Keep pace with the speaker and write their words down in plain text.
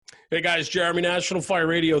Hey guys, Jeremy, National Fire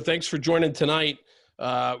Radio. Thanks for joining tonight. We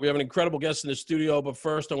have an incredible guest in the studio, but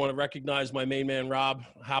first I want to recognize my main man, Rob,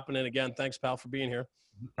 hopping in again. Thanks, pal, for being here.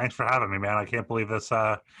 Thanks for having me, man. I can't believe this.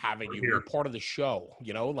 Having you, Here. you're part of the show.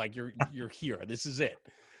 You know, like you're here. This is it.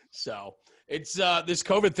 So it's this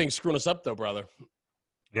COVID thing screwing us up, though, brother.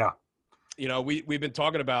 Yeah. You know, we've been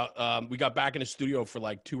talking about. We got back in the studio for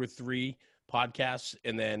like 2 or 3 podcasts,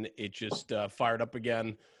 and then it just fired up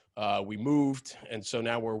again. We moved, and so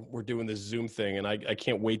now we're doing this Zoom thing, and I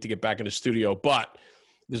can't wait to get back in the studio. But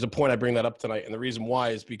there's a point I bring that up tonight, and the reason why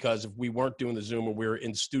is because if we weren't doing the Zoom and we were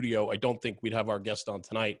in studio, I don't think we'd have our guest on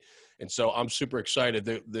tonight. And so I'm super excited.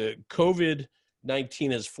 The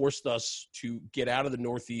COVID-19 has forced us to get out of the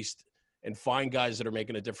Northeast and find guys that are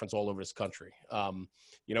making a difference all over this country.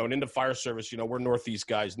 You know, and in the fire service, you know, we're Northeast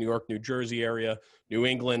guys, New York, New Jersey area, New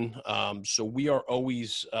England. So we are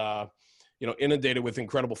always you know, inundated with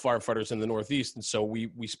incredible firefighters in the Northeast. And so we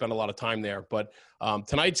spend a lot of time there. But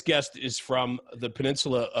tonight's guest is from the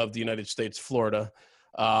peninsula of the United States, Florida.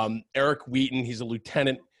 Eric Wheaton, he's a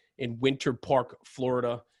lieutenant in Winter Park,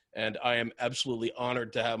 Florida. And I am absolutely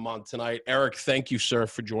honored to have him on tonight. Eric, thank you, sir,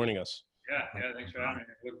 for joining us. Yeah, thanks for having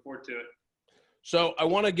me. Look forward to it. So I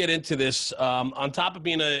want to get into this. On top of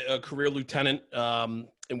being a career lieutenant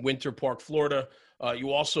in Winter Park, Florida,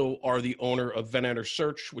 you also are the owner of Venator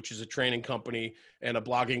Search, which is a training company and a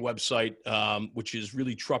blogging website, which is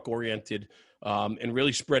really truck oriented and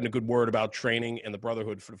really spreading a good word about training and the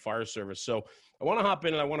brotherhood for the fire service. So I want to hop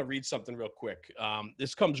in and I want to read something real quick.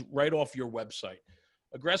 This comes right off your website.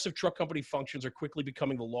 Aggressive truck company functions are quickly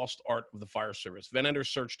becoming the lost art of the fire service.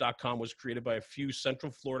 VenatorSearch.com was created by a few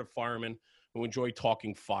Central Florida firemen who enjoy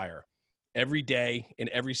talking fire. Every day in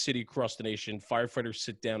every city across the nation, firefighters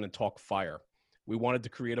sit down and talk fire. We wanted to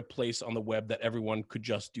create a place on the web that everyone could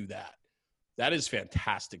just do that. That is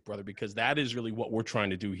fantastic, brother, because that is really what we're trying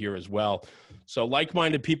to do here as well. So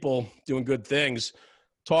like-minded people doing good things.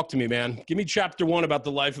 Talk to me, man. Give me chapter 1 about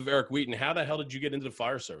the life of Eric Wheaton. How the hell did you get into the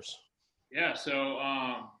fire service? Yeah, so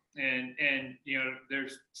and you know,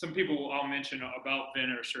 there's some people I'll mention about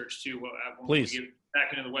Venator Search too. When Please. We get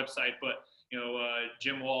back into the website, but you know,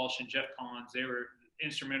 Jim Walsh and Jeff Collins, they were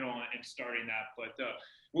instrumental in starting that. But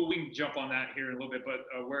well, we can jump on that here in a little bit. But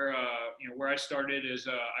where I started is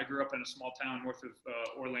I grew up in a small town north of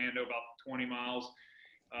Orlando, about 20 miles.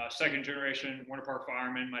 Second generation Winter Park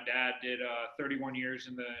fireman. My dad did 31 years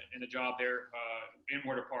in the job there in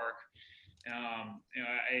Winter Park. You know,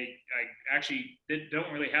 I actually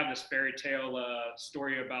don't really have this fairy tale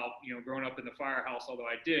story about, you know, growing up in the firehouse, although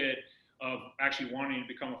I did, of actually wanting to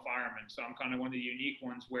become a fireman. So I'm kind of one of the unique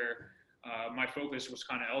ones where my focus was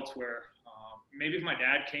kind of elsewhere. Maybe if my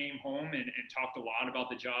dad came home and talked a lot about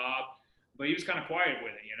the job, but he was kind of quiet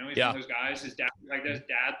with it, you know. He's one of those guys. His dad, like this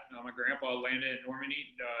dad, my grandpa landed in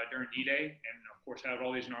Normandy during D-Day, and of course had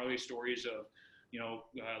all these gnarly stories of, you know,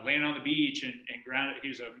 laying on the beach and grounded. He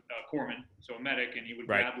was a corpsman, so a medic, and he would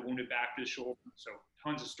grab the wounded back to the shoulder. So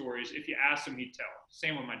tons of stories. If you asked him, he'd tell.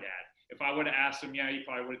 Same with my dad. If I would have asked him, yeah, he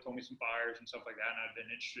probably would have told me some fires and stuff like that, and I'd been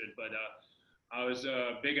interested. But I was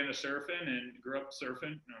big into surfing and grew up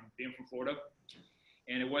surfing, being from Florida.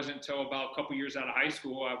 And it wasn't until about a couple years out of high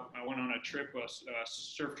school, I went on a trip, a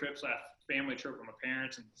surf trip / family trip with my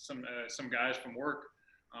parents and some guys from work.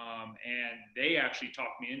 And they actually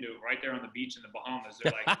talked me into it right there on the beach in the Bahamas.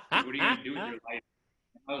 They're like, hey, what are you going to do with your life?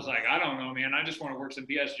 I was like, I don't know, man. I just want to work some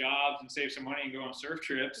BS jobs and save some money and go on surf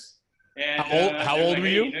trips. And how old were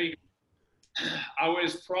you? I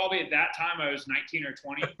was probably at that time, I was 19 or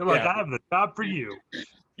 20. Like, I have the job for you.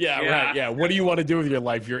 Yeah, right. Yeah. What do you want to do with your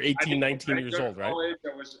life? You're 18, 19 years old, right?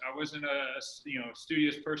 I wasn't a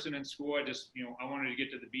studious person in school. I just, I wanted to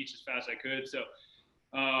get to the beach as fast as I could. So,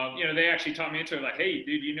 they actually taught me into it, like, hey,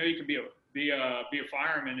 dude, you can be a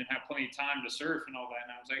fireman and have plenty of time to surf and all that.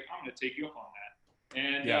 And I was like, I'm going to take you up on that.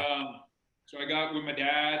 And so I got with my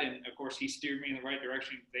dad, and of course he steered me in the right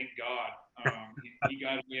direction. Thank God. He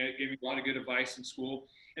gave me a lot of good advice in school.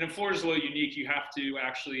 And in Florida's a little unique. You have to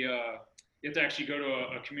actually go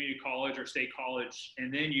to a community college or state college,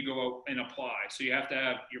 and then you go and apply. So you have to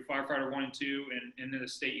have your firefighter 1 and 2, and in the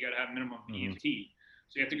state you got to have minimum EMT.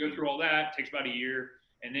 So you have to go through all that. It takes about a year,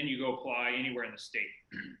 and then you go apply anywhere in the state.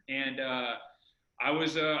 And I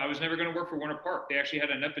was never going to work for Winter Park. They actually had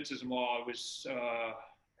a nepotism law. It was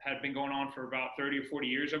had been going on for about 30 or 40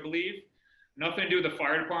 years, I believe. Nothing to do with the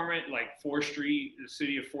fire department. Like Forestry, the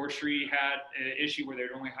city of Forestry had an issue where they'd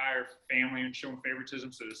only hire family and show them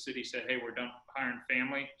favoritism. So the city said, hey, we're done hiring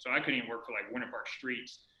family. So I couldn't even work for like Winter Park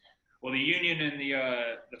Streets. Well, the union and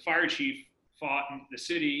the fire chief fought in the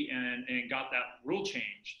city and got that rule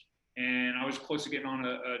changed. and I was close to getting on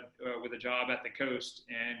with a job at the coast.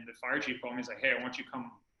 And the fire chief called me. He's like, "Hey, I want you to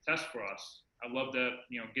come test for us. I'd love to,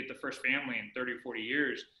 get the first family in 30 or 40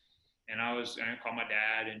 years." And I called my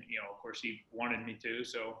dad, and of course he wanted me to,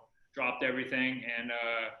 so dropped everything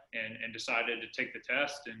and decided to take the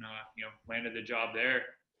test, and landed the job there.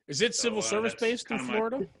 Is it civil service based in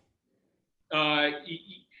Florida?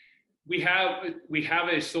 We have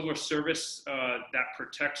a civil service that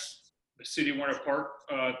protects the city of Winter Park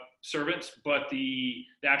servants, but the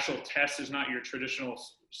actual test is not your traditional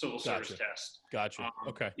civil service test. Gotcha.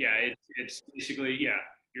 Okay. Yeah, it's basically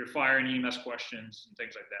your fire and EMS questions and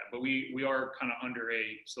things like that. But we are kind of under a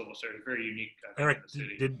civil service, very unique. Eric, in the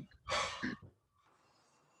city.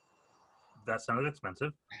 That sounded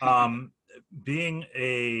expensive. Being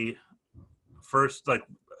a first,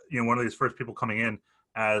 one of these first people coming in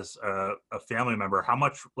as a family member, how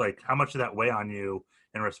much did that weigh on you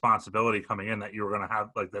in responsibility coming in, that you were going to have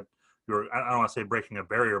that you were, I don't want to say breaking a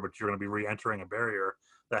barrier, but you're going to be re-entering a barrier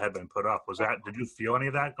that had been put up? Did you feel any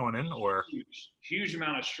of that going in, or? Huge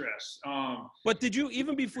amount of stress. But did you,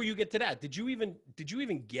 even before you get to that, did you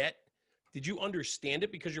understand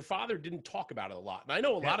it? Because your father didn't talk about it a lot. And I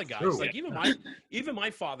know a lot of guys, true. even my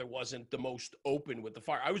father wasn't the most open with the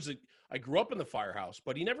fire. I grew up in the firehouse,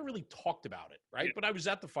 but he never really talked about it. Right. Yeah. But I was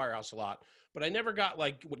at the firehouse a lot, but I never got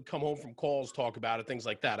would come home from calls, talk about it, things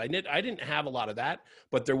like that. I didn't have a lot of that,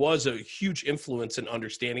 but there was a huge influence in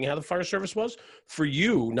understanding how the fire service was. For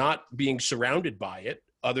you, not being surrounded by it,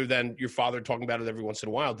 other than your father talking about it every once in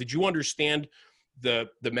a while, did you understand the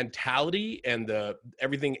mentality and the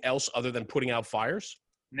everything else other than putting out fires?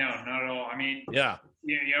 No, not at all. I mean, yeah,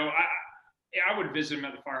 I would visit him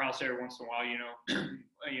at the firehouse every once in a while.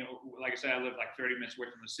 Like I said, I lived like 30 minutes away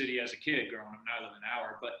from the city as a kid growing up. Now I live an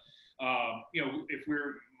hour, but if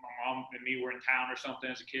my mom and me were in town or something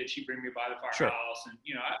as a kid, she'd bring me by the firehouse, and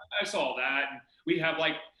I saw that, and we'd have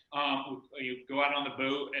you go out on the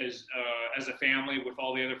boat as a family with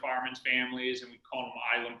all the other firemen's families, and we call them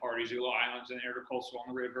island parties, little islands in Intercoastal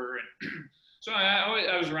on the river, and so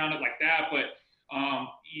I was around it like that. But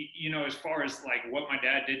as far as what my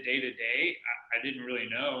dad did day to day, I didn't really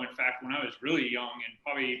know. In fact, when I was really young, and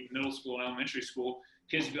probably middle school and elementary school,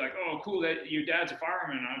 kids would be like, "Oh, cool, that your dad's a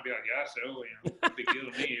fireman," and I'd be like, "Yeah, so no big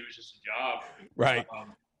deal to me. It was just a job." Right.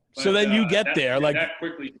 So then you get there that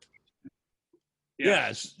quickly.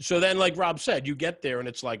 Yes. So then, like Rob said, you get there and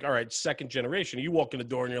it's like, all right, second generation. You walk in the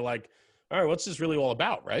door and you're like, all right, what's this really all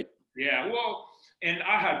about, right? Yeah. Well, and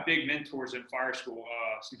I had big mentors in fire school,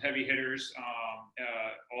 some heavy hitters,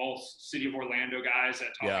 all City of Orlando guys that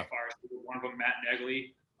taught me fire school. One of them, Matt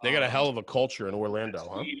Negley. They got a hell of a culture in Orlando,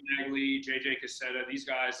 huh? Steve Negley, JJ Cassetta, these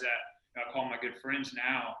guys that I call my good friends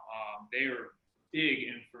now, they are big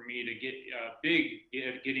for me to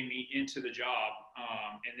getting me into the job,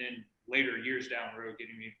 and then later years down the road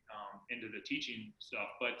getting me into the teaching stuff.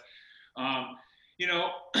 But I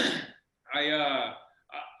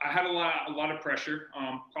had a lot of pressure,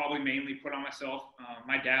 probably mainly put on myself.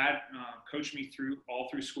 My dad coached me all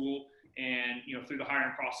through school, and through the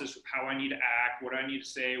hiring process, how I need to act, what I need to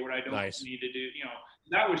say, what I don't need to do.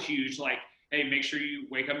 That was huge. Like, hey, make sure you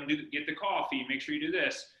wake up and get the coffee. Make sure you do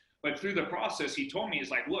this. But through the process, he told me,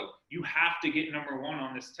 he's like, look, you have to get number one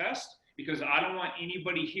on this test, because I don't want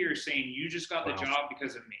anybody here saying you just got the job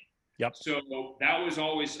because of me. Yep. So that was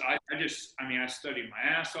always, I studied my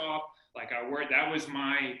ass off. That was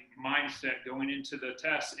my mindset going into the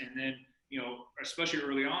test. And then, especially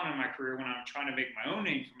early on in my career, when I'm trying to make my own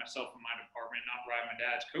name for myself in my department, not ride my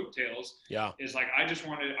dad's coattails. Yeah. Is like, I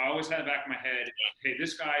always had the back of my head, hey,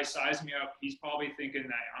 this guy sized me up. He's probably thinking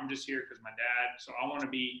that I'm just here because my dad. So I want to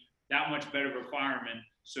be that much better of a fireman.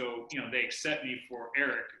 So, they accept me for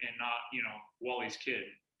Eric and not, Wally's kid.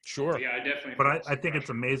 Sure. So, yeah, I definitely. But I think it's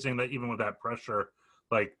amazing that even with that pressure,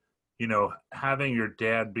 having your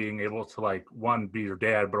dad being able to one, be your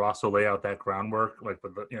dad, but also lay out that groundwork, with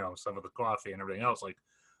the, some of the coffee and everything else,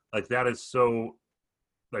 that is so,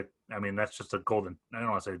 that's just a golden, I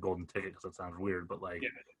don't want to say golden ticket because it sounds weird, but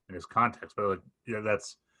in his context, but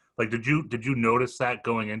that's did you notice that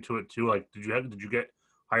going into it too? Did you get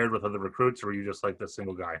hired with other recruits, or were you just the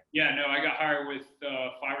single guy? Yeah, no, I got hired with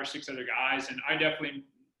 5 or 6 other guys, and I definitely,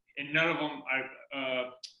 and none of them,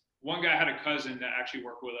 one guy had a cousin that actually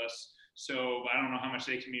worked with us, so I don't know how much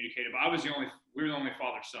they communicated, but we were the only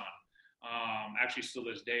father-son. Actually, still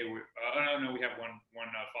this day, I don't know, we have one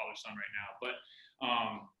father-son right now, but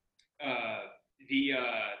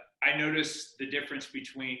I noticed the difference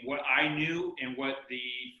between what I knew and what the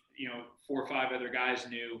 4 or 5 other guys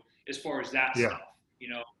knew as far as that stuff.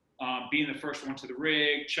 Being the first one to the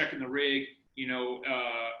rig, checking the rig,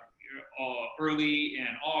 early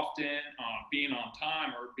and often, being on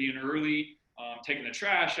time or being early, taking the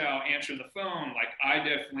trash out, answering the phone. Like, I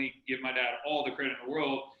definitely give my dad all the credit in the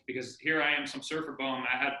world, because here I am, some surfer bum.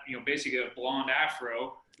 I had, basically a blonde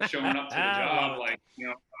afro showing up to the job. Like,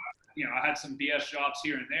 I had some BS jobs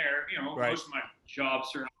here and there. Right. Most of my jobs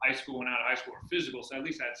through high school and out of high school were physical. So at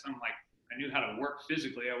least I had some, like, I knew how to work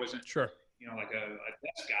physically. I wasn't, Sure. like a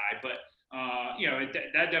desk guy, but,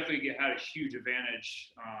 that definitely had a huge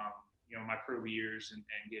advantage, my pro years and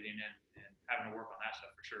getting in and having to work on that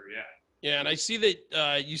stuff for sure. Yeah. Yeah. And I see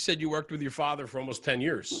that you said you worked with your father for almost 10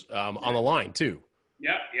 years on the line too.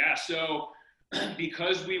 Yeah. So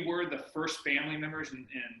because we were the first family members in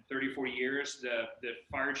 34 years, the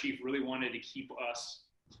fire chief really wanted to keep us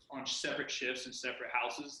on separate shifts and separate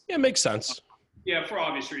houses. Yeah, makes sense. Yeah, for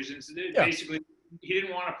obvious reasons. Basically, he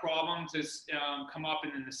didn't want a problem to come up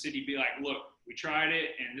and then the city be like, look, we tried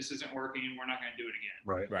it and this isn't working. We're not going to do it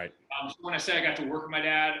again. Right. So when I say I got to work with my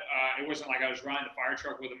dad, it wasn't like I was running the fire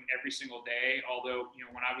truck with him every single day. Although,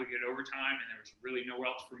 when I would get overtime and there was really nowhere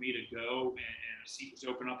else for me to go and a seat was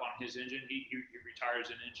open up on his engine, he retired as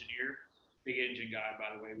an engineer. Big engine guy, by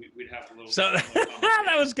the way. We'd have a little. So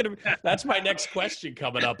that's my next question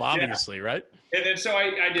coming up, obviously, right? And then so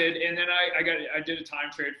I did, and then I did a time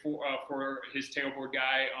trade for his tailboard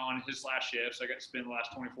guy on his last shift. So I got to spend the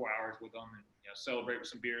last 24 hours with him and celebrate with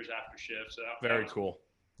some beers after shift. So very cool.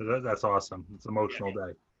 That's awesome. It's an emotional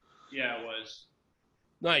day. Yeah, it was.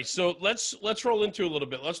 Nice. So let's roll into a little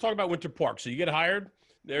bit. Let's talk about Winter Park. So you get hired.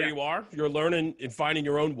 There you are. You're learning and finding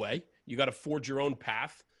your own way. You got to forge your own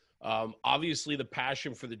path. Obviously the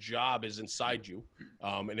passion for the job is inside you.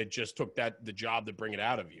 And it just took the job to bring it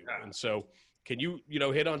out of you. Yeah. And so can you,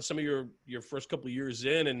 hit on some of your first couple of years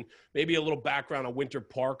in and maybe a little background on Winter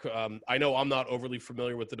Park? I know I'm not overly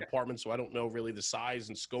familiar with the department, so I don't know really the size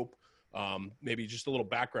and scope. Maybe just a little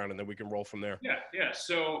background and then we can roll from there. Yeah.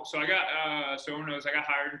 So I got, so everyone knows I got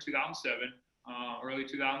hired in 2007, early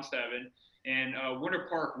 2007. And Winter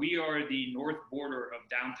Park, we are the north border of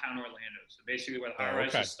downtown Orlando. So basically where the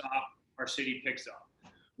high-rises stop, our city picks up.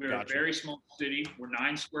 We're a very small city. We're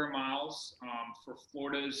 9 square miles. For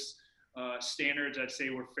Florida's standards, I'd say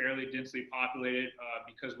we're fairly densely populated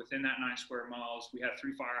because within that 9 square miles, we have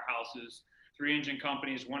 3 firehouses, 3 engine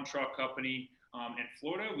companies, 1 truck company. In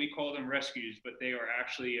Florida, we call them rescues, but they are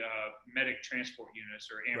actually medic transport units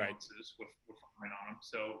or ambulances with firemen on them.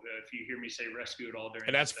 So if you hear me say rescue at all during,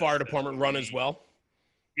 and that's fire department run as well.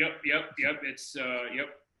 Yep. It's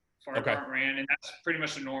fire department ran, and that's pretty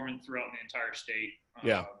much the norm throughout the entire state.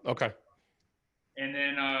 Okay. And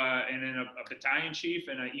then a battalion chief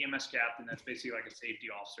and an EMS captain. That's basically like a safety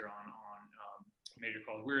officer on major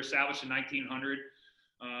calls. We were established in 1900.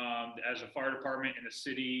 As a fire department, and the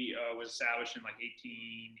city was established in like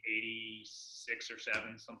 1886 or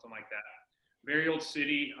 7, something like that. Very old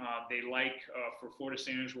city. They like, for Florida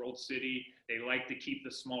standards, we're old city. They like to keep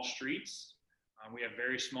the small streets. We have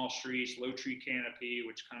very small streets, low tree canopy,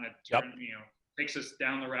 which kind of takes us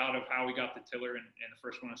down the route of how we got the tiller and the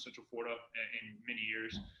first one in Central Florida in many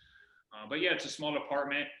years. But yeah, it's a small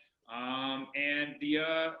department. And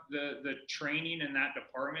the training in that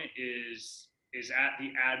department is at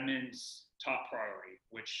the admin's top priority,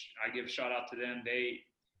 which I give a shout out to them.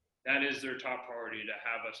 That is their top priority, to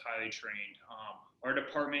have us highly trained. Our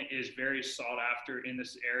department is very sought after in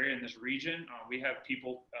this area, in this region. We have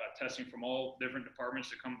people testing from all different departments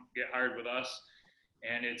to come get hired with us.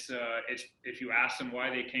 And it's if you ask them why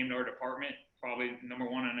they came to our department, probably number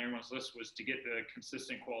 1 on everyone's list was to get the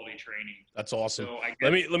consistent quality training. That's awesome. So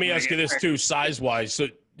let me ask you this too, size wise. So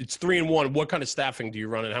it's 3 and 1. What kind of staffing do you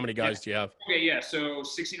run and how many guys do you have? Okay, yeah. So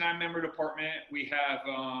 69 member department. We have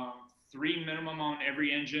 3 minimum on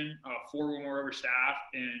every engine, 4 when we're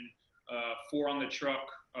overstaffed, and 4 on the truck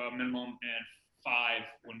minimum, and 5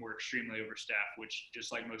 when we're extremely overstaffed, which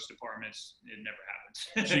just like most departments, it never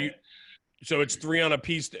happens. So it's 3 on a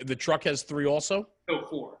piece. The truck has 3 also? No,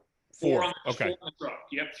 4. 4 on the truck.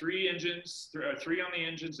 Yep, 3 engines, 3 on the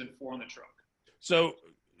engines, and 4 on the truck. So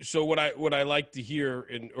what I like to hear,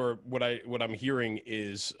 or what I'm hearing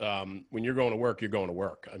is when you're going to work, you're going to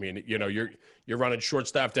work. I mean, you're running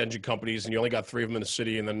short-staffed engine companies, and you only got 3 of them in the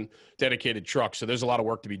city, and then dedicated trucks. So there's a lot of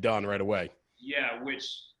work to be done right away. Yeah, which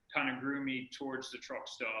kind of grew me towards the truck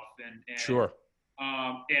stuff, and sure.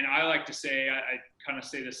 And I like to say, I kind of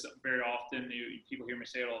say this very often. People hear me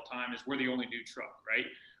say it all the time: is we're the only new truck, right?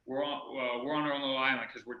 We're on our own little island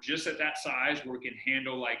because we're just at that size where we can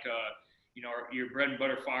handle like your bread and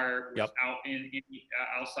butter fire out in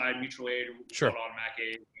outside mutual aid, automatic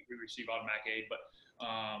aid. We receive automatic aid, but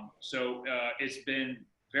so it's been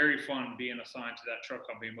very fun being assigned to that truck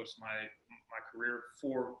company most of my career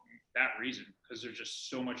for that reason, because there's just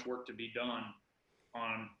so much work to be done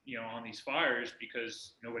on, you know, on these fires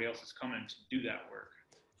because nobody else is coming to do that work.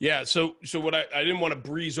 Yeah. So what I didn't want to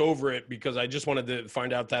breeze over it because I just wanted to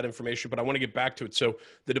find out that information, but I want to get back to it. So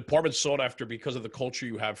the department's sought after because of the culture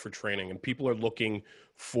you have for training, and people are looking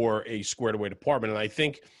for a squared away department. And I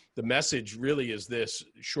think the message really is this: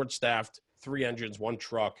 short staffed, 3 engines, 1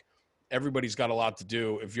 truck. Everybody's got a lot to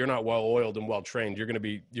do. If you're not well oiled and well trained, you're going to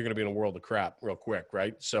be in a world of crap real quick,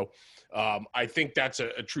 right? So I think that's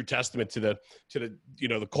a true testament to the you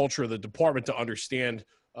know, the culture of the department to understand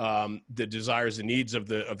the desires and needs of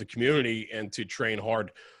the community and to train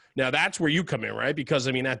hard. Now that's where you come in, right? Because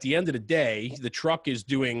I mean, at the end of the day, the truck is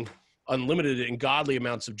doing unlimited and godly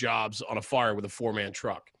amounts of jobs on a fire with a 4-man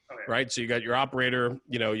truck, Okay. right? So you got your operator,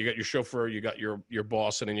 you know, you got your chauffeur, you got your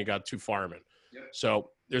boss, and then you got 2 firemen. Yep. So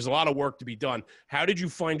there's a lot of work to be done. How did you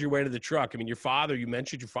find your way to the truck? I mean, you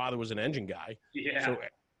mentioned your father was an engine guy. Yeah. So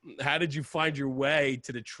how did you find your way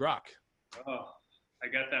to the truck? Oh, I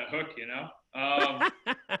got that hook, you know?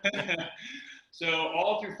 So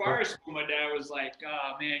all through fire school, my dad was like,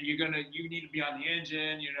 "Oh man, you need to be on the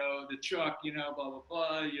engine, you know, the truck, you know, blah blah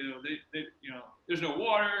blah. You know, you know, there's no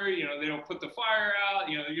water, you know, they don't put the fire out,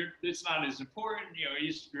 you know, it's not as important, you know.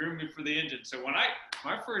 He's grooming me for the engine." So when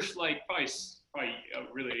my first like probably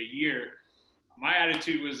really a year, my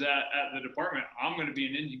attitude was at the department, I'm going to be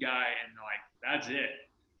an engine guy, and like that's it.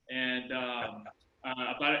 And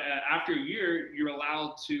but after a year, you're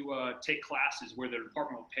allowed to take classes where the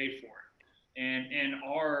department will pay for it. And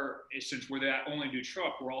since we're that only do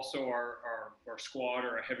truck, we're also our squad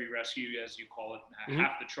or a heavy rescue, as you call it. Mm-hmm.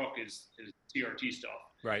 Half the truck is TRT stuff.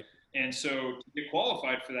 Right. And so to get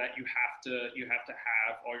qualified for that, you have to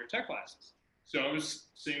have all your tech classes. So I was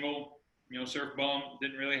single, you know, surf bum,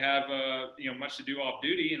 didn't really have you know, much to do off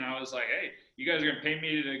duty, and I was like, hey, you guys are gonna pay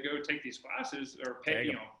me to go take these classes, or pay,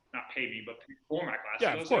 you know, not pay me, but pay for my classes.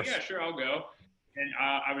 Yeah, I was of course. like, yeah, sure, I'll go. And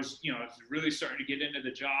I was, you know, really starting to get into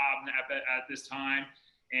the job at this time.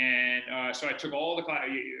 And so I took all the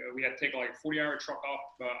class. We had to take like a 40-hour truck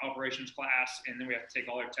operations class, and then we had to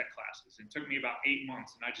take all our tech classes. It took me about 8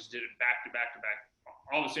 months, and I just did it back to back to back.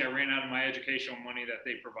 Obviously, I ran out of my educational money that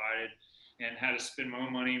they provided and had to spend my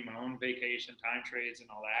own money, my own vacation, time trades, and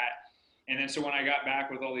all that. And then so when I got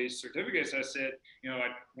back with all these certificates, I said, you know,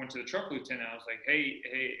 I went to the truck lieutenant. I was like, hey,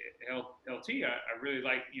 LT, I really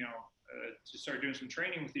like, you know, to start doing some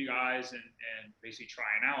training with you guys and basically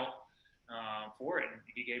trying out for it. And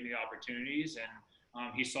he gave me the opportunities, and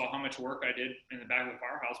he saw how much work I did in the back of the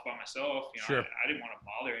firehouse by myself. You know, sure. I didn't want to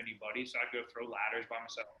bother anybody, so I'd go throw ladders by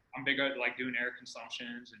myself. I'm big at like doing air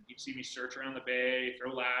consumptions, and you'd see me search around the bay,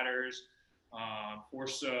 throw ladders,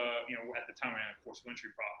 force, you know, at the time I had force of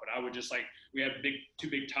entry prop, but I would just like, we had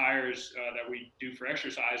 2 big tires that we do for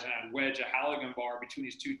exercise, and I'd wedge a Halligan bar between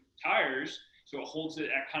these 2 tires. So it holds it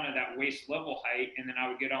at kind of that waist level height, and then I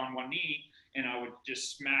would get on one knee and I would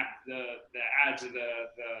just smack the adze of the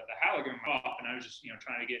Halligan off, and I was just, you know,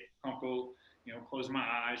 trying to get comfortable, you know, closing my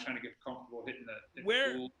eyes, trying to get comfortable hitting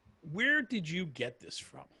the Where did you get this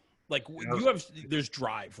from? Like there's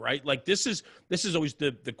drive, right? Like this is always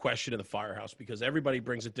the question in the firehouse, because everybody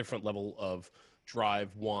brings a different level of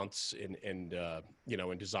drive, wants, and you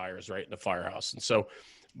know, and desires, right, in the firehouse. And so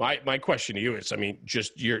my question to you is, I mean,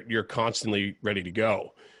 just you're constantly ready to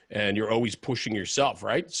go, and you're always pushing yourself,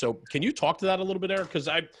 right? So can you talk to that a little bit, Eric? Because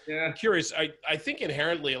I'm curious. I think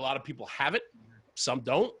inherently a lot of people have it. Some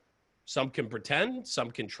don't. Some can pretend.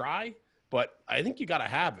 Some can try. But I think you got to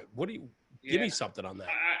have it. What do you give me something on that?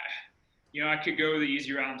 You know, I could go the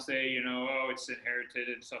easy route and say, you know, oh, it's inherited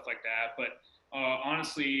and stuff like that. But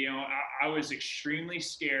honestly, you know, I was extremely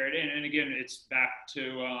scared. And again, it's back to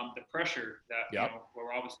the pressure that, you know,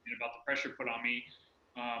 we're obviously about the pressure put on me,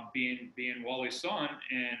 being Wally's son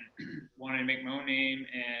and wanting to make my own name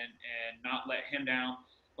and not let him down.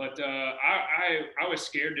 But I was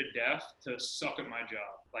scared to death to suck at my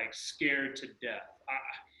job, like scared to death.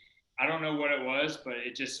 I don't know what it was, but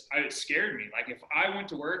it scared me. Like if I went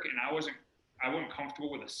to work and I wasn't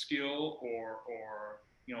comfortable with a skill or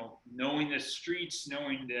you know, knowing the streets,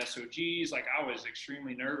 knowing the SOGs, like I was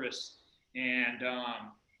extremely nervous, and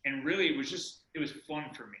really it was fun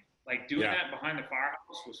for me. Like doing that behind the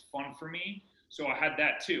firehouse was fun for me. So I had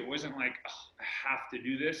that too. It wasn't like, oh, I have to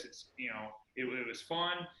do this. It's, you know, it was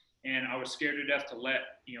fun, and I was scared to death to let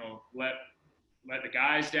the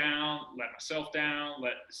guys down, let myself down,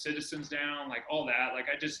 let the citizens down, like all that. Like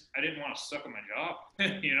I didn't want to suck at my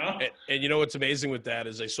job, you know? And you know, what's amazing with that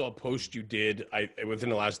is I saw a post you did within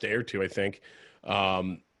the last day or two, I think,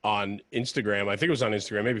 on Instagram. I think it was on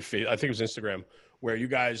Instagram, I think it was Instagram, where you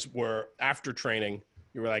guys were after training,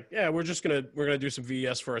 You were like, yeah, we're gonna do some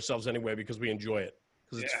VES for ourselves anyway because we enjoy it,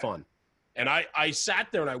 because it's fun. And I sat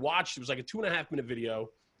there and I watched. It was like a 2.5-minute video.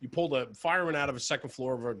 You pulled a fireman out of a second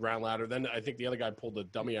floor of a ground ladder. Then I think the other guy pulled a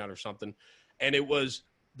dummy out or something. And it was,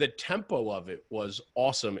 the tempo of it was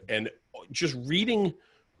awesome. And just reading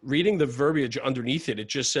the verbiage underneath it, it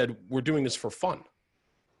just said, we're doing this for fun.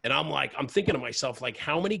 And I'm thinking to myself, like,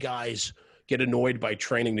 how many guys get annoyed by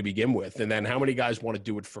training to begin with? And then how many guys want to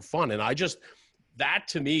do it for fun? And that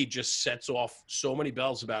to me just sets off so many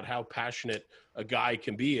bells about how passionate a guy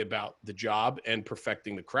can be about the job and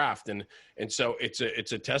perfecting the craft. And so it's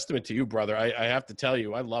a testament to you, brother. I have to tell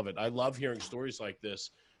you, I love it. I love hearing stories like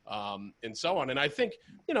this, and so on. And I think,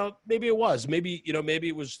 maybe it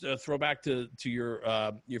was a throwback to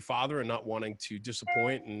your father and not wanting to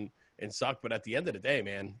disappoint and suck. But at the end of the day,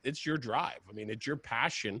 man, it's your drive. I mean, it's your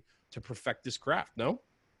passion to perfect this craft. No?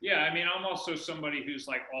 Yeah, I mean, I'm also somebody who's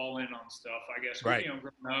like all in on stuff, I guess. Right.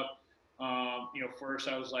 Growing up, first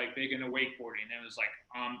I was like big into wakeboarding. It was like,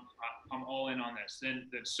 I'm all in on this. Then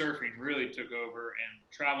surfing really took over, and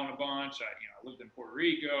traveling a bunch. I lived in Puerto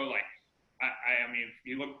Rico. Like, I mean,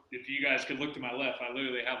 if you guys could look to my left, I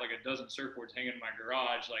literally have like a dozen surfboards hanging in my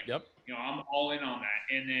garage. Like, yep. I'm all in on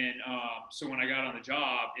that. And then, so when I got on the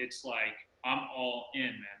job, it's like, I'm all in,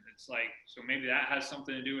 man. It's like, so maybe that has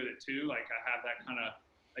something to do with it too. Like, I have that kind of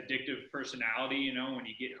addictive personality, when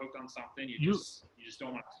you get hooked on something, you just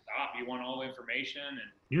don't want to stop. You want all the information. And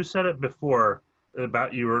you said it before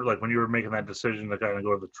about, you were like, when you were making that decision to kind of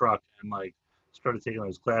go to the truck and like started taking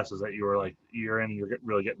those classes, that you were like, you're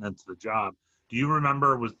really getting into the job. Do you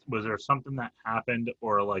remember, was there something that happened,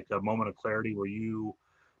 or like a moment of clarity where you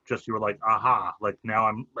were like, aha, like now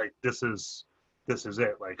I'm like, this is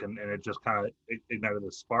it, like, and it just kind of ignited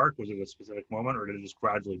a spark? Was it a specific moment, or did it just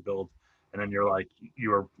gradually build? And then you're like,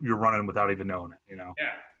 you're running without even knowing it,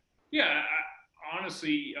 Yeah.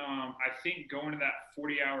 Honestly, I think going to that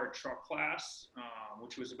 40-hour truck class,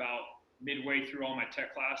 which was about midway through all my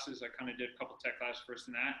tech classes, I kind of did a couple tech classes first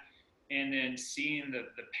in that, and then seeing the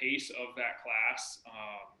pace of that class,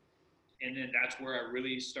 and then that's where I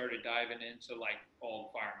really started diving into like all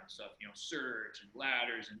the fireman stuff, surge and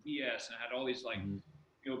ladders and VS, and I had all these like,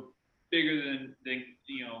 bigger than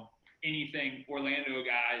anything Orlando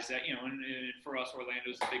guys that, and for us,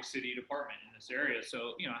 Orlando's a big city department in this area.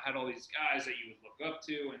 So, I had all these guys that you would look up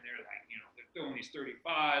to, and they're like, they're throwing these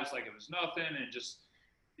 35s like it was nothing. And just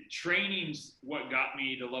training's what got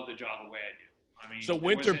me to love the job the way I do. I mean, so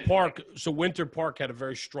Winter Park had a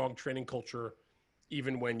very strong training culture,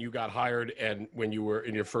 even when you got hired and when you were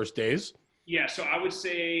in your first days. Yeah. So I would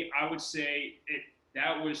say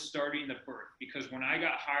that was starting the birth, because when I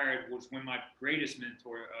got hired was when my greatest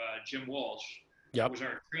mentor, Jim Walsh, was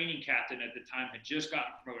our training captain at the time, had just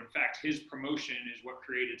gotten promoted. In fact, his promotion is what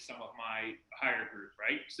created some of my hire group,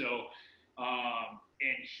 right? So,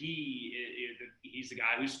 and he's the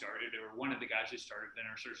guy who started, or one of the guys who started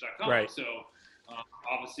VinnerSearch.com. Right. So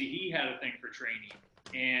obviously he had a thing for training.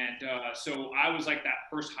 And so I was like that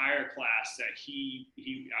first hire class that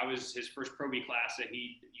I was his first Pro B class that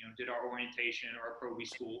he, did our orientation, our Pro B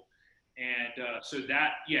school. And so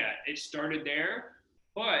that, it started there.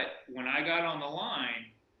 But when I got on the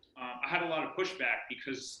line, I had a lot of pushback,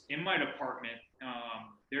 because in my department,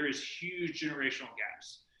 there is huge generational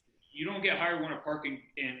gaps. You don't get hired when a parking,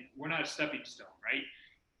 and we're not a stepping stone, right?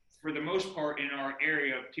 For the most part, in our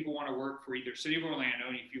area, people want to work for either City of Orlando,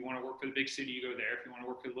 and if you want to work for the big city, you go there. If you want to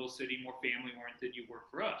work for the little city, more family-oriented, you work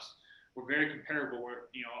for us. We're very comparable.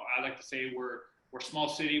 I like to say we're small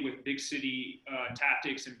city with big city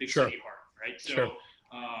tactics and big city heart, right? So,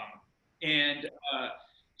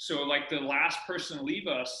 so like the last person to leave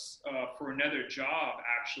us for another job,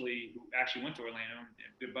 who actually went to Orlando, and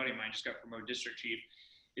a good buddy of mine just got promoted district chief,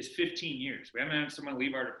 is 15 years. We haven't had someone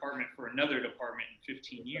leave our department for another department in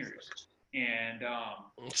 15 years. And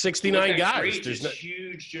 69 guys. There's a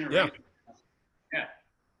huge generation. Yeah.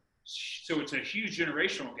 So it's a huge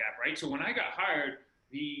generational gap, right? So when I got hired,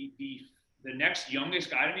 the next youngest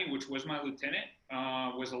guy to me, which was my lieutenant,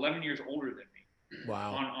 was 11 years older than me.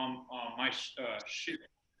 Wow. On my shift.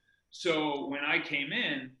 So when I came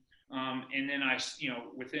in, and then I,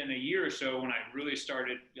 within a year or so, when I really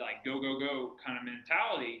started like go kind of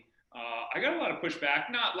mentality, I got a lot of pushback,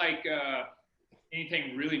 not like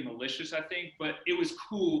anything really malicious, I think, but it was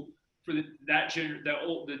cool for the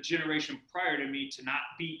generation prior to me to not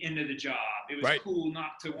be into the job. It was cool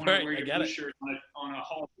not to want to wear your blue shirt on a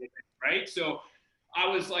holiday, right? So I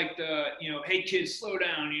was like hey kids, slow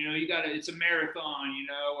down, it's a marathon,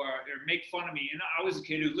 or make fun of me. And I was a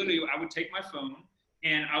kid who literally, I would take my phone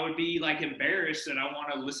and I would be like embarrassed that I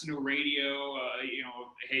want to listen to radio,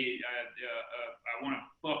 hey, I want to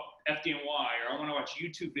fuck FDNY, or I want to watch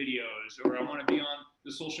YouTube videos, or I want to be on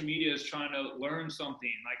the social medias trying to learn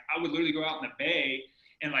something. Like I would literally go out in the bay,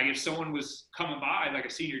 and like if someone was coming by, like a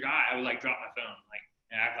senior guy, I would like drop my phone, like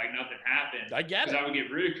and act like nothing happened. I get it. Because I would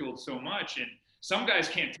get ridiculed so much, and some guys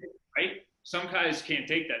can't take it, right? Some guys can't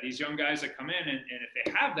take that. These young guys that come in, and if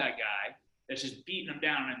they have that guy that's just beating them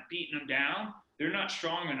down and beating them down, they're not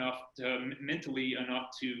strong enough to mentally enough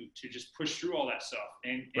to just push through all that stuff.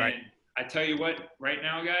 And I tell you what, right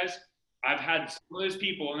now, guys, I've had some of those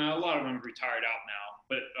people, and a lot of them have retired out now,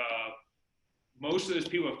 but most of those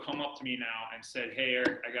people have come up to me now and said, "Hey,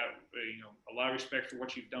 Eric, I got a lot of respect for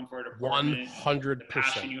what you've done for our department, 100%, the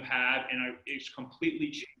passion you have, and it's completely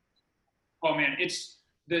changed." Oh man, it's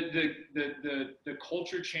the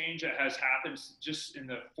culture change that has happened just in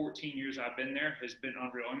the 14 years I've been there has been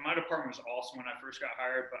unreal. And my department was awesome when I first got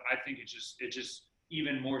hired, but I think it's just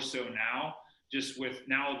even more so now, just with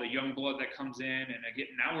now the young blood that comes in, and again,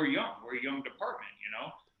 now we're a young department,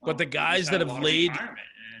 But the guys that have laid,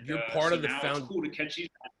 you're part of the it's cool to catch these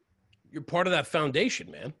guys. You're part of that foundation,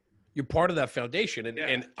 man. You're part of that foundation,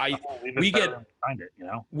 and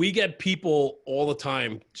we get people all the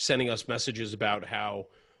time sending us messages about how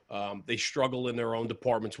they struggle in their own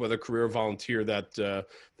departments, whether career or volunteer, that the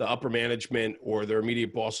upper management or their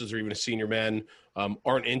immediate bosses or even a senior men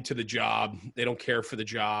aren't into the job. They don't care for the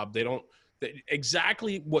job.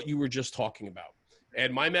 Exactly what you were just talking about.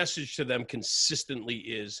 And my message to them consistently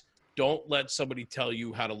is, don't let somebody tell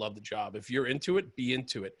you how to love the job. If you're into it, be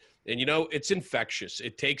into it. And, it's infectious.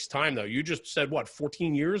 It takes time, though. You just said,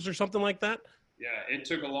 14 years or something like that? Yeah, it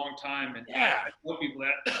took a long time. And yeah, I tell people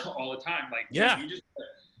that all the time. Like, yeah,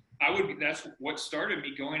 that's what started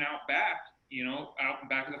me going out back, out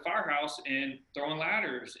back of the firehouse and throwing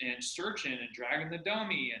ladders and searching and dragging the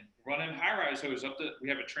dummy and running high-rise hose up we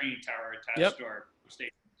have a training tower attached to our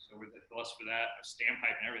station. So we're blessed for that, a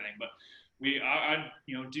standpipe and everything. But I'd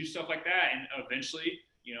do stuff like that, and eventually,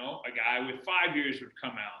 a guy with 5 years would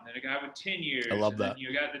come out, and then a guy with 10 years. I love that.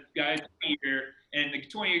 You got the guy 20 year, and the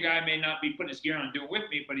 20-year guy may not be putting his gear on and doing it with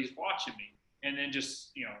me, but he's watching me, and then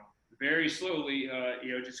just very slowly,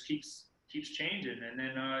 just keeps changing, and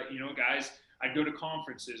then guys. I'd go to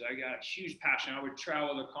conferences. I got a huge passion. I would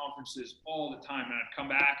travel to conferences all the time, and I'd come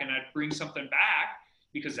back and I'd bring something back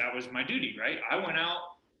because that was my duty, right? I went out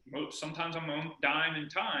sometimes on my own dime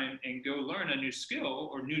and time and go learn a new skill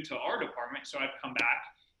or new to our department. So I'd come back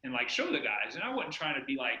and like show the guys, and I wasn't trying to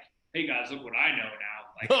be like, "Hey guys, look what I know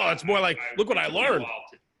now." Like, it's more like, "Look what I learned.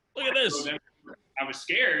 Look at this." I was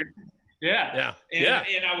scared. Yeah. Yeah.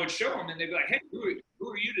 And I would show them, and they'd be like, "Hey, who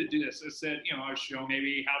are you to do this?" I said, I would show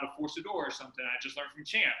maybe how to force a door or something. I just learned from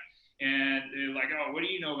Champ. And they're like, "Oh, what do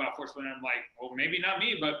you know about forcing?" And I'm like, "Well, maybe not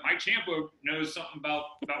me, but Mike Champo knows something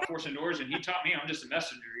about forcing doors, and he taught me. I'm just a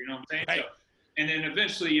messenger, you know what I'm saying?" Right. So, and then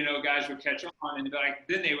eventually, guys would catch on, and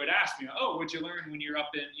then they would ask me, "Oh, what'd you learn when you're up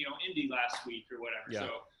in, Indy last week or whatever?" Yeah.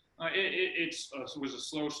 So it was a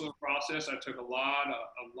slow process. I took a lot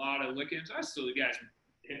of lickings. The guys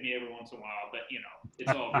hit me every once in a while, but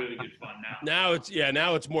it's all really good fun now.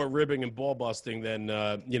 Now it's more ribbing and ball busting than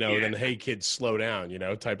than "Hey kids, slow down,"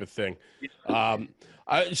 type of thing.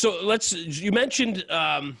 So you mentioned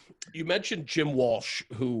Jim Walsh,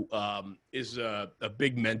 who is a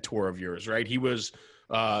big mentor of yours, right? He was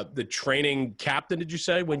the training captain, did you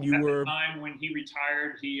say, when you were? At the time when he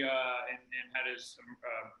retired, he and had his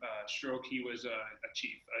stroke, he was a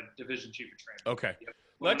division chief of training. Okay.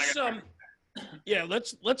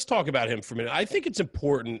 Let's talk about him for a minute. I think it's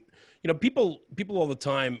important. People all the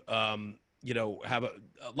time, have a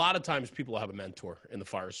lot of times people have a mentor in the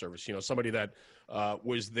fire service. Somebody that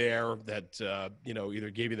was there that either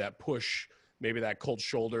gave you that push, maybe that cold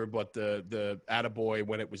shoulder, but the attaboy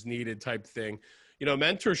when it was needed type thing.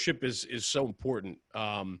 Mentorship is so important.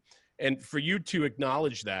 And for you to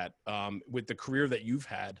acknowledge that with the career that you've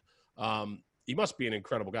had, you must be an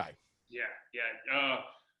incredible guy. Yeah.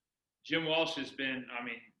 Jim Walsh has been,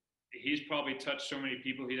 he's probably touched so many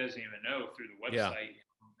people he doesn't even know through the website. Yeah.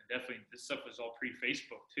 Definitely, this stuff was all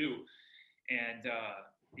pre-Facebook too. And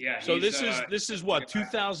So this is what,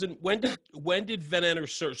 2000, when did Ven Enter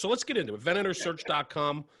Search? So let's get into it.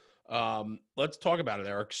 VenEnterSearch.com. Let's talk about it,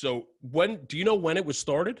 Eric. So do you know when it was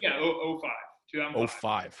started? Yeah,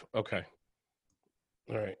 2005. Okay.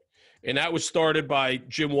 All right. And that was started by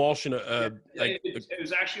Jim Walsh and it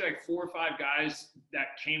was actually like 4 or 5 guys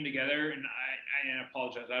that came together, and I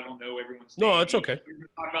apologize, I don't know everyone's name. No, it's okay. We didn't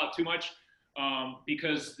talk about too much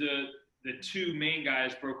because the 2 main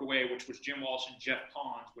guys broke away, which was Jim Walsh and Jeff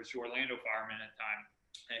Pons, which was Orlando fireman at the time.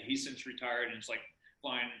 And he's since retired, and it's like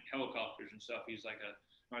flying helicopters and stuff. He's like a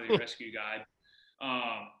Marine rescue guy.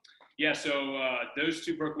 Yeah, so those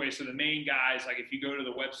two broke away. So the main guys, like if you go to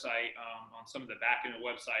the website, on some of the back end of the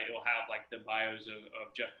website, it'll have like the bios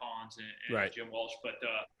of Jeff Pons and Right. Jim Walsh. But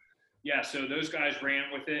yeah, so those guys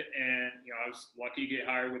ran with it, and I was lucky to get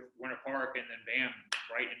hired with Winter Park, and then bam,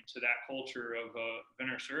 right into that culture of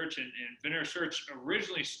Vendor Search. And Vendor Search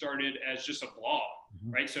originally started as just a blog,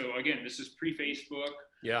 right? So again, this is pre-Facebook,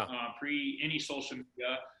 pre any social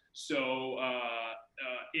media. So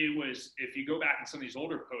it was, if you go back in some of these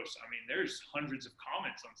older posts, I mean, there's hundreds of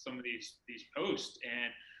comments on some of these posts,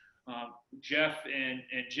 and Jeff and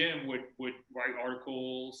Jim would write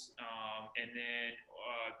articles, and then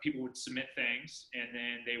people would submit things, and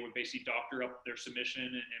then they would basically doctor up their submission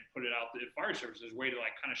and put it out to the fire service as a way to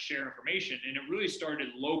like kind of share information. And it really started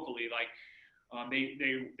locally, like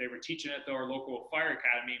they were teaching at our local fire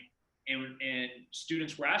academy. And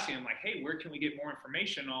students were asking them like, hey, where can we get more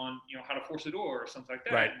information on, how to force a door or something like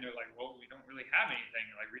that? Right. And they're like, well, we don't really have anything,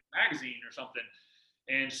 like read a magazine or something.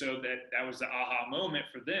 And so that was the aha moment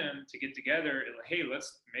for them to get together and like, hey,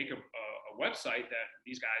 let's make a website that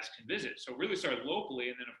these guys can visit. So it really started locally,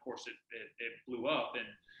 and then of course it blew up. And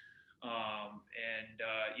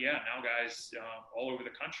yeah, now guys all over the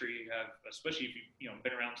country have, especially if you've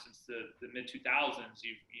been around since the mid 2000s,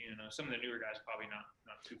 some of the newer guys probably not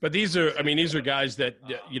too. But these are guys that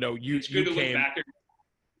you came.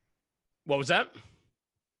 What was that?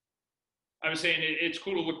 I was saying it's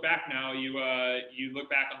cool to look back now. You look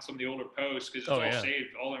back on some of the older posts because it's all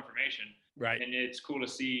saved, all information. Right. And it's cool to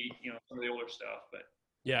see, some of the older stuff. But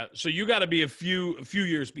yeah, so you got to be a few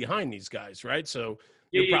years behind these guys, right? So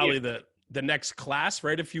you're probably the next class,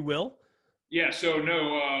 right, if you will. Yeah. So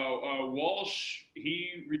no, Walsh,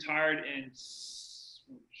 he retired in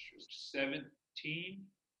 17,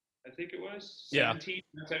 I think it was 17,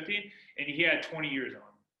 and he had 20 years on.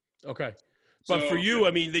 Okay. But for you,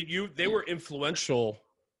 I mean, they were influential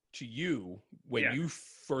to you when you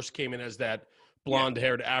first came in as that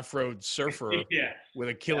blonde-haired Afro surfer with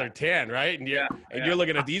a killer tan, right? And you're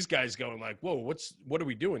looking at these guys going like, "Whoa, what are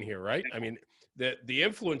we doing here?" Right? I mean, the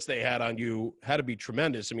influence they had on you had to be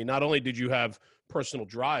tremendous. I mean, not only did you have personal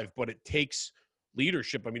drive, but it takes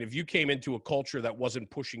leadership. I mean, if you came into a culture that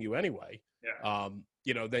wasn't pushing you anyway,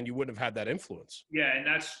 then you wouldn't have had that influence. Yeah, and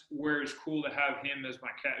that's where it's cool to have him as my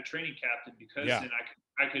training captain, because then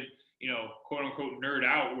I could quote unquote nerd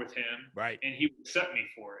out with him, right? And he would accept me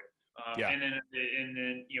for it. And then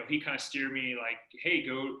he kind of steered me like, hey,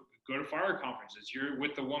 go to fire conferences. You're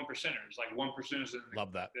with the 1%ers, like 1%ers.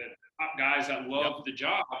 Love that. The top guys that love the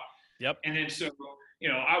job. Yep. And then so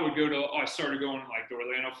I started going to like the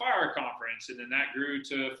Orlando Fire Conference, and then that grew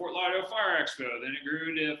to Fort Lauderdale Fire Expo. Then it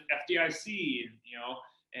grew to FDIC,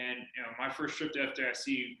 and my first trip to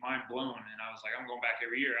FDIC, mind blown. And I was like, I'm going back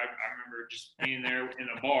every year. I remember just being there in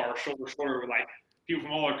a bar, shoulder to shoulder with like people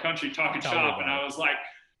from all over the country talking shop, and I was like,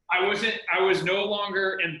 I was no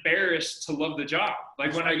longer embarrassed to love the job.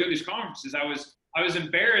 Like when I go to these conferences, I was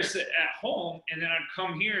embarrassed at home, and then I'd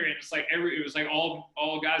come here, and it's like it was like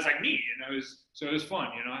all guys like me, and it was fun.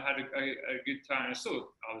 I had a good time. I still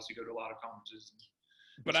obviously go to a lot of conferences.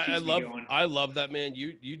 But I love that, man.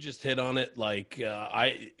 You just hit on it. Like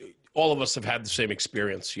all of us have had the same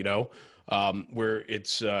experience, where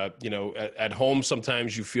it's at home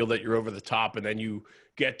sometimes you feel that you're over the top, and then you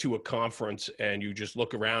get to a conference and you just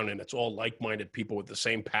look around and it's all like-minded people with the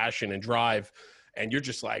same passion and drive, and you're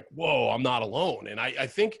just like, whoa, I'm not alone. And I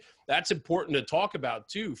think that's important to talk about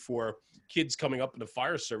too for kids coming up in the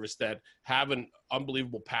fire service that have an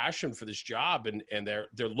unbelievable passion for this job, and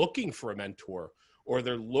they're looking for a mentor, or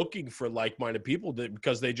they're looking for like-minded people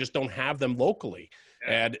because they just don't have them locally.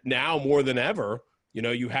 Yeah. And now more than ever,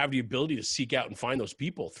 you have the ability to seek out and find those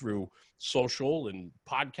people through social and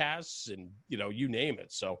podcasts and, you name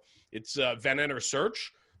it. So it's Vendor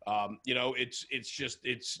Search. It's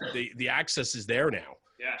the access is there now.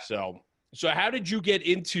 Yeah. So how did you get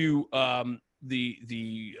into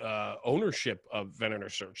the ownership of Vendor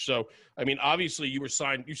Search? So, I mean, obviously you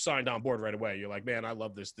signed on board right away. You're like, man, I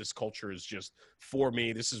love this. This culture is just for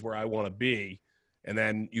me. This is where I want to be. And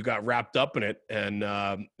then you got wrapped up in it. And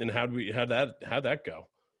how'd that go?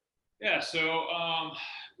 Yeah. So,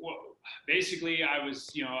 basically I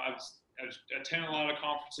was attending a lot of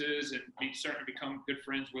conferences and starting to become good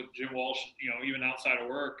friends with Jim Walsh, even outside of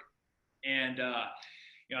work. And,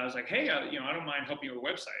 I was like, hey, I don't mind helping you with a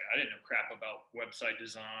website. I didn't know crap about website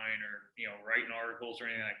design or, writing articles or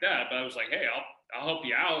anything like that. But I was like, hey, I'll help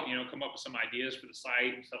you out, come up with some ideas for the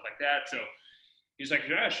site and stuff like that. So he's like,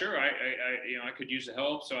 yeah, sure. I could use the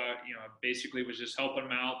help. So I basically was just helping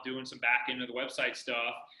him out, doing some back end of the website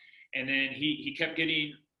stuff. And then he kept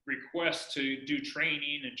getting requests to do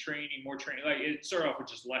training, more training. Like it started off with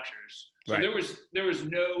just lectures. So Right.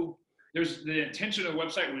 the intention of the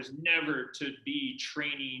website was never to be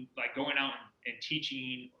training, like going out and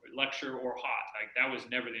teaching, lecture, or hot. Like that was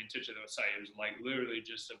never the intention of the site. It was like literally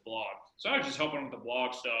just a blog. So I was just helping him with the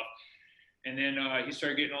blog stuff. And then he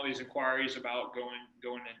started getting all these inquiries about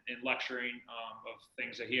going and lecturing of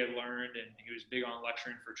things that he had learned. And he was big on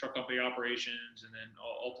lecturing for truck company operations and then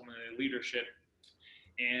ultimately leadership.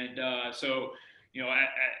 And so,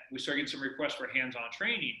 we started getting some requests for hands-on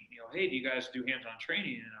training. Hey, do you guys do hands-on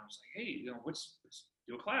training? And I was like, hey, let's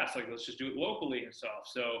do a class. Like, let's just do it locally and stuff.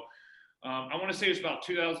 So I want to say it was about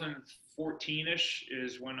 2014-ish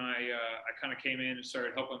is when I kind of came in and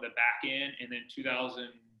started helping the back end. And then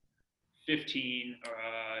 2015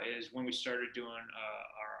 is when we started doing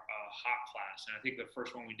our hot class. And I think the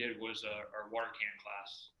first one we did was our water can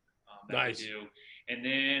class. Nice. We do. And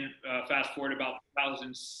then fast forward about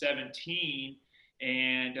 2017,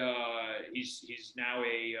 and he's now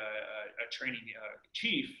a training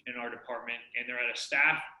chief in our department, and they're at a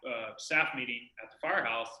staff meeting at the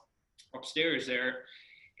firehouse upstairs there,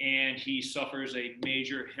 and he suffers a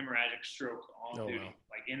major hemorrhagic stroke on duty, wow.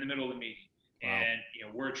 like in the middle of the meeting. Wow. And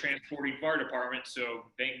we're a transporting fire department, so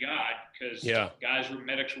thank God, because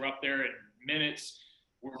medics were up there in minutes.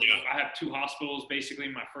 I have 2 hospitals basically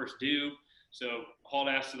my first due. So hauled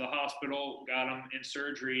ass to the hospital, got him in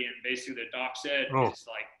surgery, and basically the doc said, it's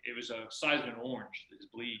like, it was a size of an orange, his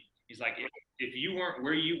bleed. He's like, if you weren't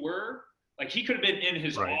where you were, like he could have been in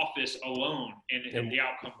his office alone and the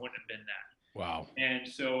outcome wouldn't have been that. Wow. And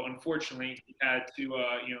so unfortunately he had to,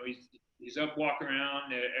 he's up walking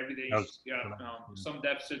around, everything's got some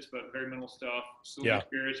deficits, but very minimal stuff, still in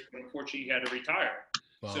spirits, but unfortunately he had to retire.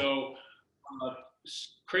 Wow. So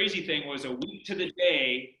crazy thing was a week to the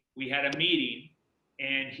day, we had a meeting,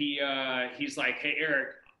 and he's like, hey,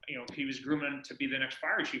 Eric, he was grooming to be the next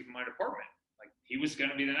fire chief in my department. Like he was going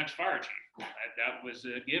to be the next fire chief. That was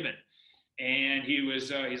a given. And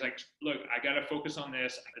he's like, look, I got to focus on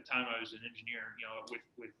this. At the time I was an engineer,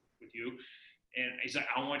 with you. And he's like,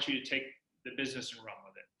 I want you to take the business and run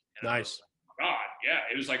with it. And nice. Like, God, yeah.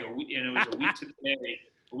 It was like a week, and it was a week to the day.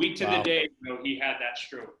 A week to the day, he had that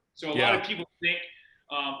stroke. So a lot of people think,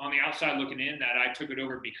 on the outside looking in, that I took it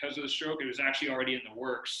over because of the stroke. It was actually already in the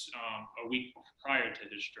works a week prior to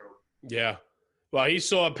his stroke. Yeah. Well, he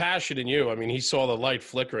saw a passion in you. I mean, he saw the light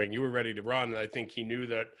flickering. You were ready to run. And I think he knew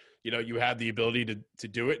that, you had the ability to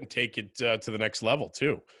do it and take it to the next level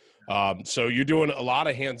too. So you're doing a lot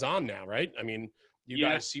of hands-on now, right? I mean, you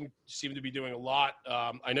guys seem to be doing a lot.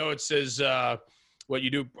 I know it says what you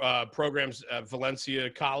do programs at Valencia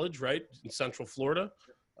College, right? In Central Florida.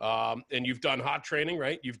 And you've done hot training,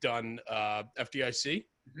 right? You've done FDIC.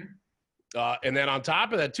 Mm-hmm. And then on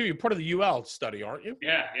top of that too, you're part of the UL study, aren't you?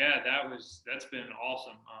 Yeah. That's been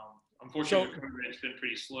awesome. Unfortunately, it's been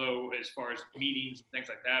pretty slow as far as meetings and things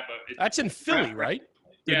like that. But that's in Philly, right?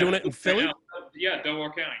 They're doing it in Philly? Yeah, Delaware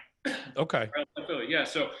County. Okay. Philly. Yeah,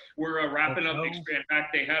 so we're wrapping up. In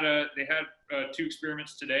fact, they had 2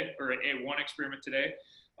 experiments today, or one experiment today.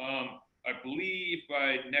 I believe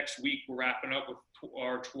by next week we're wrapping up with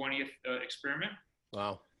our 20th experiment.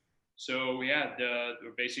 Wow. So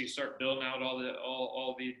we're basically start building out all the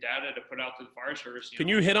data to put out to the fire service. Can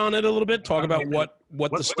you hit on it a little bit? Talk about what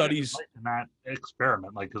the studies in that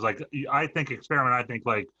experiment, like, because like I think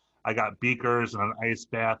like I got beakers and an ice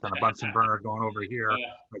bath and a Bunsen burner going over here,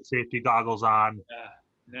 like safety goggles on,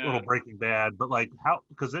 little Breaking Bad, but like how,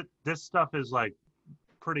 because this stuff is like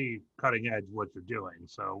pretty cutting edge what you're doing.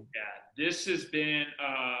 So this has been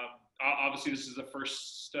obviously this is the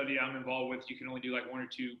first study I'm involved with. You can only do like 1 or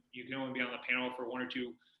 2. You can only be on the panel for 1 or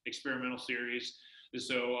 2 experimental series.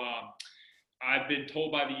 So I've been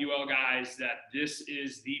told by the UL guys that this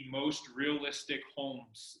is the most realistic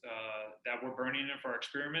homes that we're burning in for our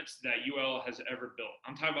experiments that UL has ever built.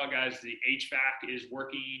 I'm talking about, guys, the HVAC is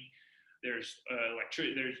working. There's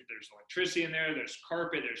electricity in there. There's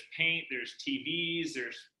carpet. There's paint. There's TVs.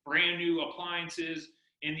 There's brand new appliances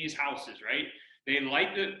in these houses, right? They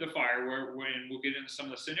light the fire, when we'll get into some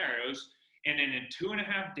of the scenarios. And then in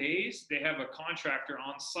 2.5 days, they have a contractor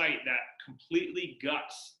on site that completely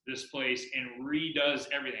guts this place and redoes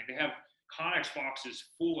everything. They have Connex boxes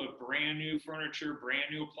full of brand new furniture,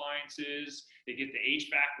 brand new appliances. They get the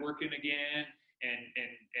HVAC working again and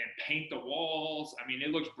paint the walls. I mean, it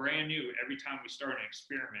looks brand new every time we start an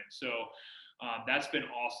experiment. So that's been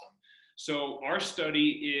awesome. So our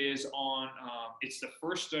study is on, it's the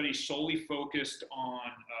first study solely focused on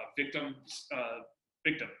victims,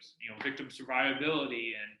 victim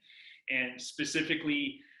survivability and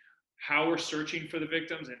specifically how we're searching for the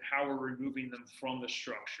victims, and how we're removing them from the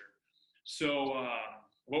structure. So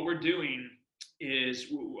what we're doing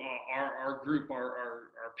is our group, our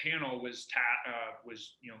panel was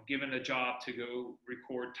given a job to go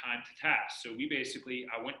record time to task. So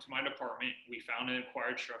I went to my department. We found an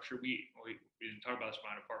acquired structure. We didn't talk about this in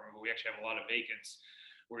my department, but we actually have a lot of vacants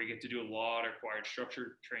where you get to do a lot of acquired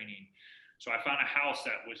structure training. So I found a house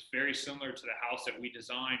that was very similar to the house that we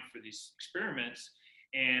designed for these experiments,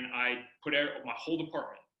 and I put my whole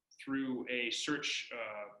department through a search,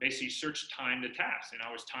 basically search time to task. And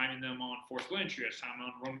I was timing them on forcible entry, I was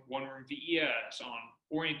timing on one room VES, on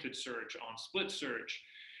oriented search, on split search.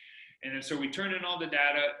 And then so we turned in all the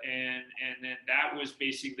data, and then that was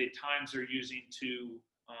basically the times they're using to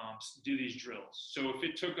do these drills. So if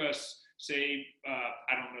it took us, say,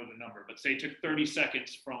 I don't know the number, but say it took 30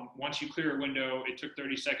 seconds from once you clear a window, it took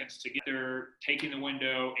 30 seconds to get there, taking the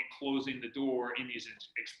window and closing the door in these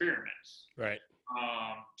experiments. Right.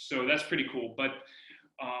 So that's pretty cool. But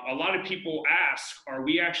a lot of people ask, are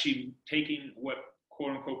we actually taking what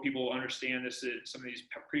quote unquote people understand this is some of these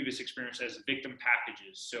previous experiences as victim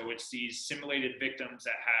packages? So it's these simulated victims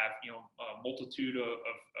that have, a multitude of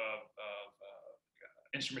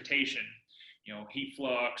instrumentation, heat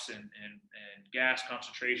flux and gas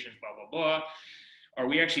concentrations, blah, blah, blah. Are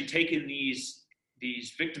we actually taking these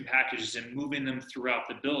victim packages and moving them throughout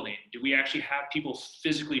the building? Do we actually have people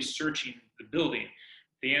physically searching the building?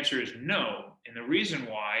 The answer is no. And the reason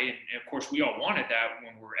why, and of course we all wanted that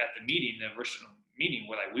when we're at the meeting, the virtual meeting,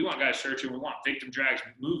 we're like, we want guys searching, we want victim drags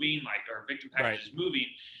moving, like our victim packages moving.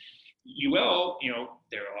 UL,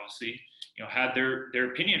 they're obviously, had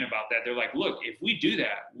their opinion about that. They're like, look, if we do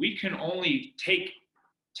that, we can only take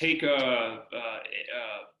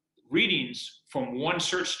readings from one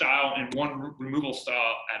search style and one removal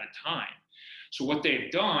style at a time. So what they've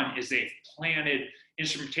done is they've planted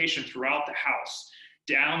instrumentation throughout the house,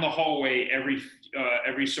 down the hallway every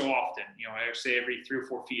so often. I would say every 3 or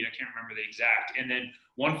 4 feet. I can't remember the exact. And then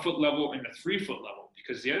 1 foot level and a 3 foot level.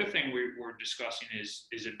 Because the other thing we're discussing is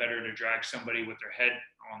it better to drag somebody with their head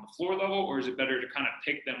on the floor level, or is it better to kind of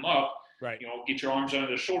pick them up? Right. Get your arms under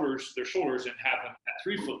their shoulders, and have them at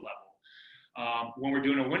 3 foot level. When we're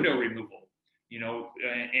doing a window removal,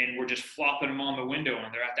 and we're just flopping them on the window,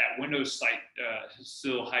 and they're at that window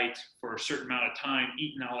sill height for a certain amount of time,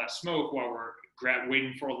 eating all that smoke while we're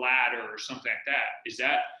waiting for a ladder or something like that. Is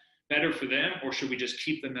that better for them, or should we just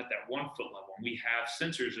keep them at that 1 foot level? And we have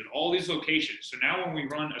sensors at all these locations. So now when we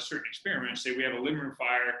run a certain experiment, say we have a living room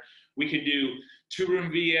fire, we can do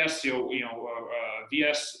 2-room VS,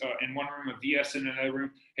 VS in one room, a VS in another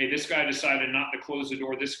room. Hey, this guy decided not to close the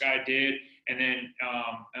door. This guy did. And then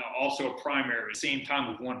also a primary at the same time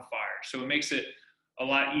with one fire. So it makes it a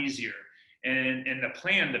lot easier. And the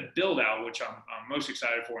plan, the build out, which I'm most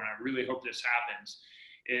excited for, and I really hope this happens,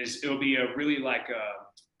 is it'll be a really like a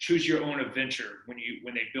choose your own adventure when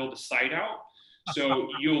they build the site out. So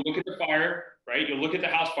you'll look at the fire, right? You'll look at the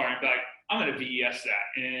house fire and be like, I'm going to VES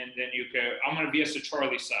that. And then I'm going to VES the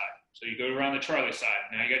Charlie side. So you go around the Charlie side.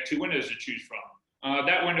 Now you got 2 windows to choose from.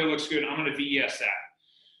 That window looks good. I'm going to VES that.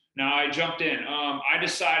 Now I jumped in. I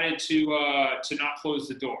decided to not close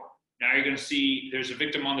the door. Now you're going to see there's a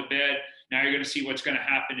victim on the bed. Now you're going to see what's going to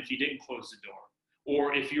happen if you didn't close the door.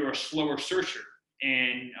 Or if you're a slower searcher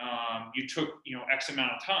and you took X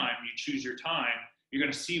amount of time, you choose your time, you're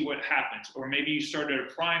going to see what happens. Or maybe you started a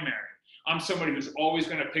primary. I'm somebody who's always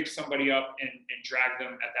going to pick somebody up and drag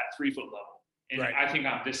them at that 3 foot level. And right. I think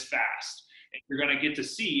I'm this fast. And you're going to get to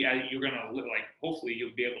see, you're going to hopefully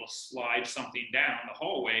you'll be able to slide something down the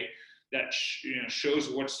hallway that shows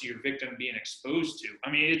what's your victim being exposed to.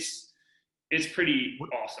 I mean, it's pretty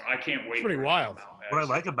awesome. I can't wait. It's pretty wild. What I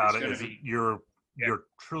like about it is you're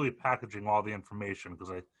truly packaging all the information,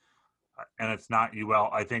 because and it's not UL.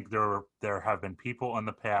 I think there have been people in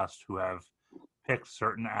the past who have picked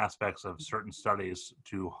certain aspects of certain studies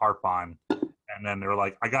to harp on, and then they're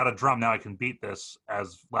like, I got a drum, now I can beat this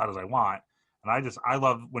as loud as I want. And I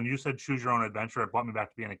love when you said choose your own adventure. It brought me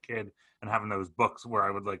back to being a kid and having those books where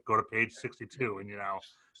I would like go to page 62 and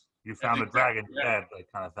you found the dragon dead, like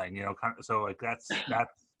kind of thing. So like that's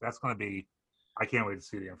going to be. I can't wait to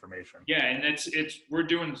see the information. Yeah, and we're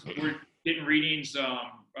getting readings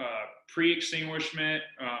pre-extinguishment,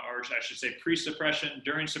 or I should say pre-suppression,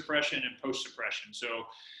 during suppression, and post-suppression. So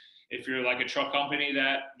if you're like a truck company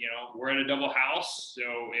that, we're at a double house. So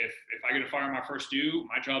if I get to fire my first due,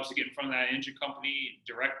 my job is to get in front of that engine company,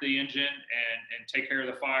 direct the engine and take care of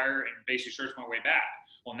the fire and basically search my way back.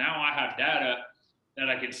 Well, now I have data that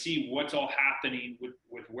I can see what's all happening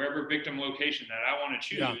with wherever victim location that I want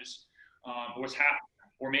to choose, what's happening.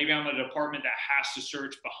 or maybe I'm a department that has to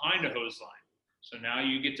search behind a hose line. So now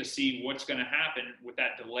you get to see what's going to happen with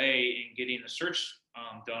that delay in getting the search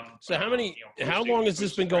done. So how long has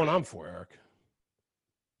this been going on for, Eric?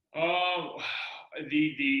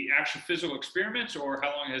 The actual physical experiments, or how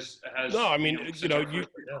long has no, I mean,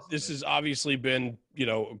 this has obviously been,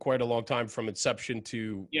 quite a long time from inception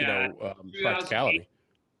to, practicality.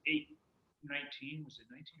 19, was it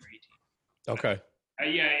 19 or 18? Okay.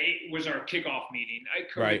 Yeah, it was our kickoff meeting.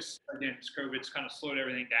 COVID's kind of slowed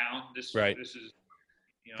everything down. This is,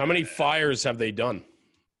 how many fires have they done?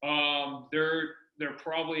 They're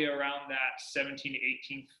probably around that 17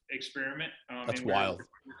 to 18th experiment. That's wild.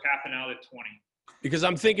 We're capping out at 20. Because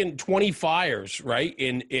I'm thinking 20 fires, right?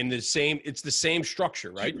 In the same, it's the same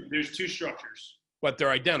structure, right? There's two structures. But they're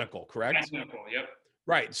identical, correct? Identical, yep.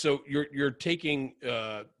 Right. So you're taking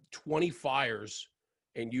 20 fires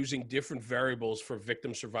and using different variables for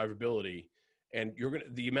victim survivability, and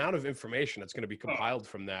the amount of information that's going to be compiled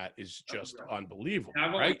from that is just unbelievable.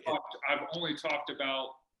 And right? I've only talked about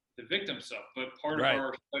the victim stuff, but part of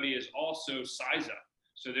our study is also size up.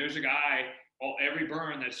 So there's a guy, every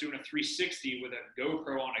burn, that's doing a 360 with a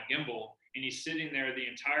GoPro on a gimbal, and he's sitting there the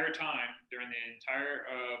entire time during the entire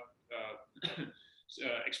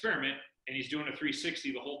experiment, and he's doing a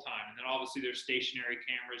 360 the whole time. And then obviously there's stationary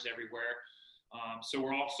cameras everywhere. So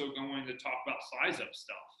we're also going to talk about size up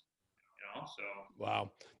stuff, so.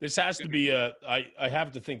 Wow. This has to be I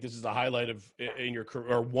have to think this is a highlight in your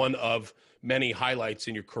career, or one of many highlights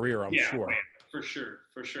in your career, I'm sure. Man, for sure.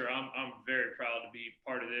 I'm very proud to be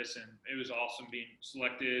part of this, and it was awesome being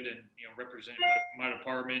selected and, representing my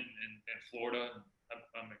department in Florida.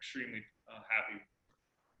 I'm extremely happy.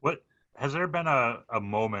 What, has there been a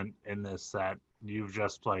moment in this that you've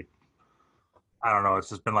just like, I don't know, it's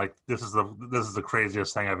just been like, this is the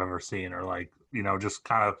craziest thing I've ever seen, or like, just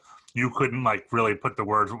kind of, you couldn't like really put the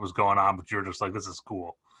words what was going on, but you're just like, this is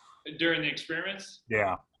cool. During the experiments?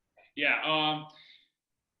 Yeah. Yeah.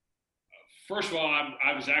 First of all,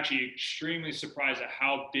 I was actually extremely surprised at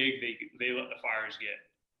how big they let the fires get.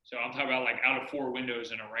 So I'm talking about like out of 4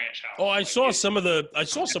 windows in a ranch house. Oh, I saw some of the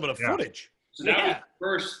footage. So that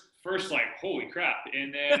was first like, holy crap.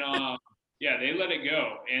 And then, they let it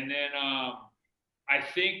go. And then, I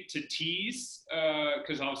think to tease,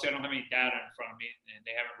 because obviously I don't have any data in front of me, and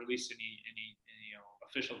they haven't released any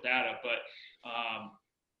official data, but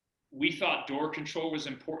we thought door control was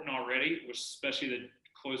important already, especially the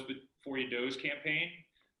Close Before You Doze campaign.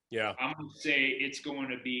 Yeah. I'm going to say it's going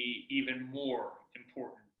to be even more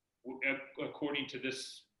important according to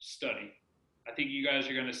this study. I think you guys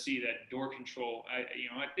are going to see that door control. I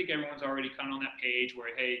think everyone's already kind of on that page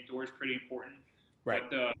where, hey, door is pretty important. Right.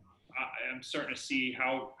 But I'm starting to see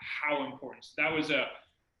how important. So that was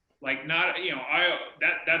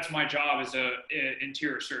that's my job as a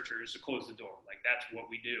interior searcher, is to close the door. Like, that's what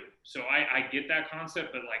we do. So I get that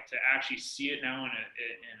concept, but like to actually see it now in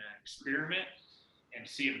an experiment and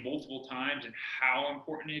see it multiple times and how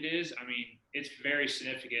important it is. I mean, it's very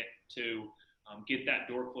significant to get that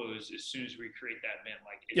door closed as soon as we create that vent.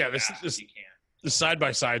 Like, as fast as you can. The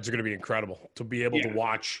side-by-sides are going to be incredible to be able to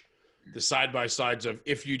watch the side-by-sides of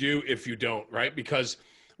if you do, if you don't, right? Because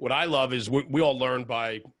what I love is we all learn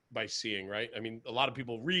by seeing, right? I mean, a lot of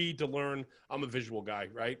people read to learn. I'm a visual guy,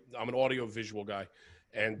 right? I'm an audio visual guy.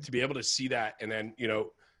 And to be able to see that, and then,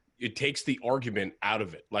 it takes the argument out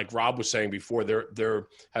of it. Like Rob was saying before, there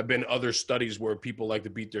have been other studies where people like to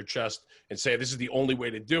beat their chest and say, this is the only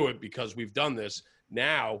way to do it because we've done this.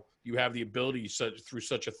 Now you have the ability through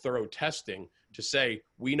such a thorough testing to say,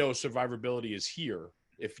 we know survivability is here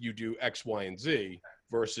if you do X, Y, and Z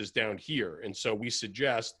versus down here. And so we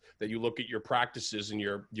suggest that you look at your practices and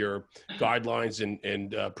your guidelines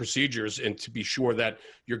and procedures, and to be sure that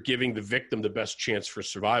you're giving the victim the best chance for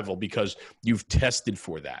survival because you've tested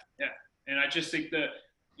for that. Yeah. And I just think that,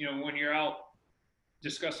 when you're out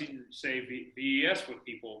discussing, say, VES with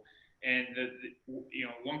people, and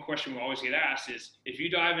one question we always get asked is, if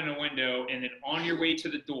you dive in a window and then on your way to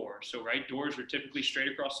the door, so right, doors are typically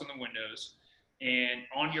straight across from the windows, and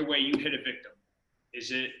on your way you hit a victim,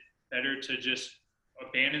 is it better to just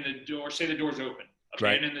abandon the door, say the door's open,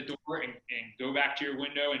 abandon the door and go back to your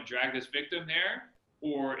window and drag this victim there?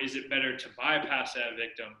 Or is it better to bypass that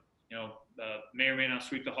victim, may or may not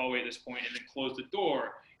sweep the hallway at this point, and then close the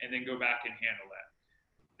door and then go back and handle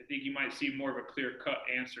that? I think you might see more of a clear-cut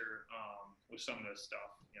answer with some of this stuff,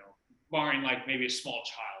 barring like maybe a small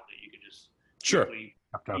child that you could just quickly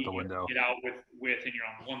out the window, get out with, and you're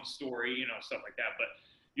on one story, stuff like that. But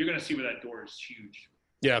you're going to see where that door is huge.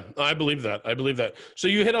 Yeah, I believe that. So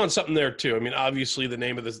you hit on something there too. I mean, obviously the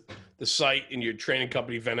name of the site in your training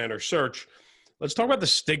company, Van Enter Search, let's talk about the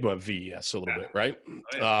stigma of VES a little bit, right?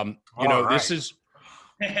 Oh, This right. is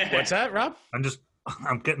what's that, Rob?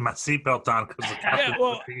 I'm getting my seatbelt on because the Yeah, captain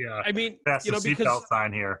well, put the I mean, fasten because seatbelt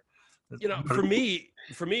sign here. for me,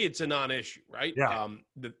 it's a non-issue, right? Yeah.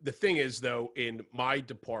 The thing is, though, in my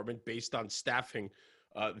department, based on staffing,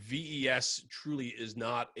 VES truly is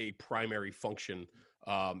not a primary function,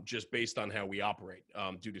 just based on how we operate,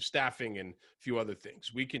 due to staffing and a few other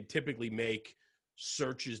things. We can typically make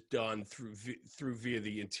searches done through via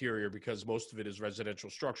the interior because most of it is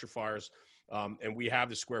residential structure fires, and we have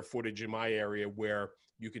the square footage in my area where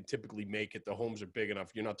you can typically make it. The homes are big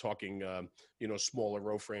enough. You're not talking, smaller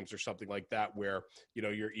row frames or something like that where,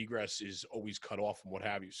 your egress is always cut off and what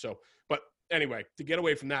have you. So, but anyway, to get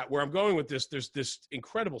away from that, where I'm going with this, there's this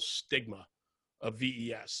incredible stigma of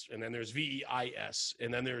VES, and then there's VEIS,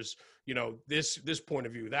 and then there's, this point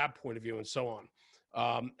of view, that point of view, and so on.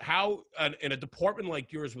 How in a department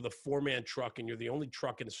like yours with a 4-man truck and you're the only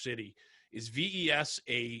truck in the city, is VES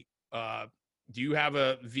do you have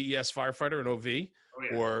a VES firefighter, an OV? Oh,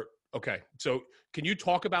 yeah. Or, okay. So can you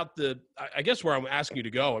talk about I guess where I'm asking you to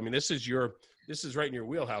go? I mean, this is right in your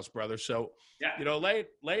wheelhouse, brother. So, Yeah.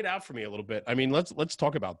 lay it out for me a little bit. I mean, let's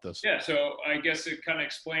talk about this. Yeah, so I guess it kind of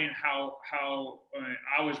explained how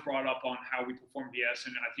I was brought up on how we perform VS,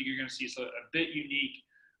 and I think you're going to see it's a bit unique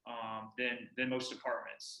than most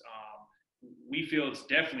departments. We feel it's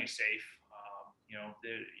definitely safe.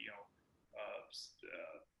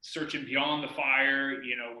 Searching beyond the fire,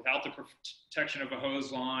 without the protection of a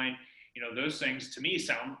hose line, those things to me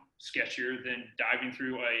sound sketchier than diving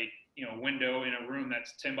through a window in a room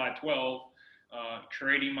that's 10 by 12.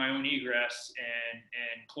 Creating my own egress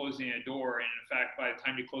and closing a door. And in fact, by the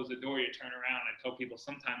time you close the door, you turn around. I tell people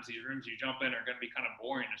sometimes these rooms you jump in are going to be kind of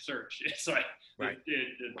boring to search. It's like right.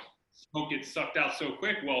 the smoke gets sucked out so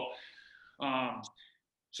quick. Well,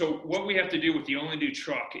 so what we have to do with the Only Do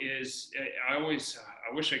truck is, I wish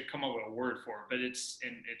I could come up with a word for it, but it's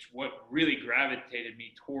what really gravitated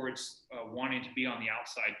me towards wanting to be on the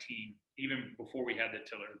outside team, even before we had the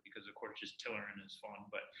tiller, because of course just tillering is fun.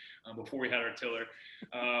 But before we had our tiller,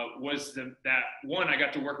 was that one, I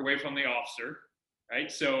got to work away from the officer, right?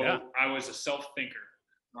 So yeah. I was a self-thinker.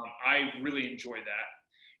 I really enjoyed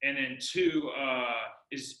that. And then two,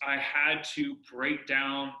 is I had to break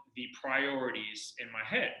down the priorities in my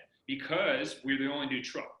head because we're the Only Do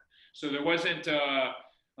truck. So there wasn't,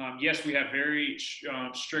 yes, we have very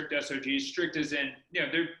strict SOGs, strict as in,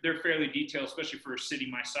 they're fairly detailed, especially for a city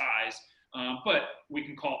my size, but we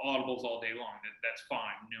can call audibles all day long. That's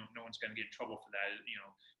fine. No one's going to get in trouble for that,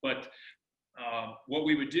 But what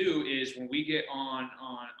we would do is when we get on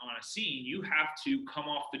a scene, you have to come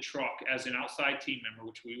off the truck as an outside team member,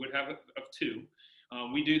 which we would have of two.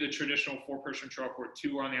 We do the traditional 4-person truck where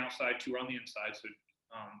 2 are on the outside, 2 are on the inside. So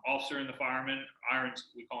officer and the fireman, irons,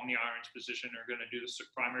 we call them the irons position, are going to do the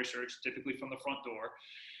primary search, typically from the front door.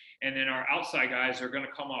 And then our outside guys are going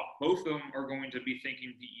to come off. Both of them are going to be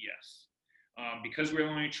thinking VES. Because we're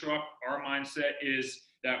the only truck, our mindset is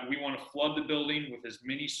that we want to flood the building with as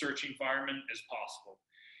many searching firemen as possible.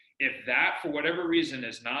 If that, for whatever reason,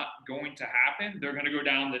 is not going to happen, they're going to go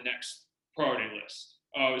down the next priority list.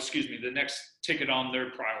 The next ticket on their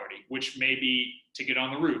priority, which may be to get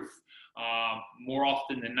on the roof. More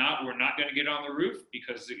often than not, we're not going to get on the roof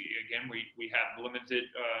because, again, we have limited,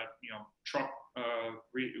 truck,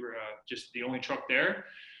 just the only truck there.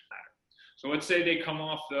 So let's say they come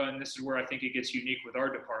off, and this is where I think it gets unique with our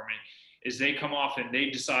department, is they come off and they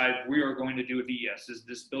decide we are going to do a VES.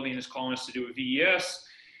 This building is calling us to do a VES.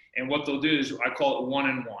 And what they'll do is, I call it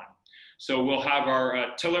 1-and-1. So we'll have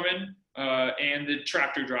our tillerman and the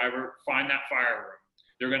tractor driver find that fire room.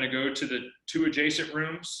 They're going to go to the 2 adjacent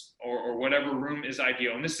rooms or whatever room is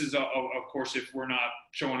ideal. And this is, of course, if we're not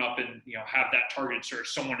showing up and, have that target search,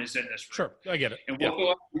 someone is in this room. Sure, I get it. And what they'll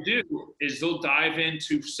have to do is they'll dive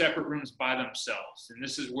into separate rooms by themselves. And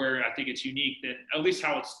this is where I think it's unique, that at least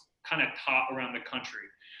how it's kind of taught around the country,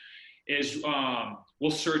 is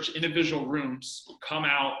we'll search individual rooms, come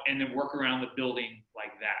out, and then work around the building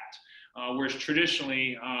like that. Whereas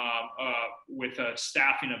traditionally, with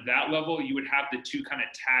staffing of that level, you would have the 2 kind of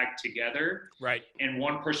tagged together. Right. And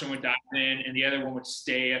one person would dive in and the other one would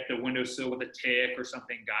stay at the windowsill with a tick or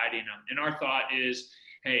something guiding them. And our thought is,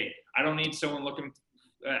 hey, I don't need someone looking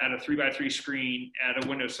at a 3x3 screen at a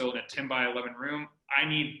windowsill in a 10x11 room. I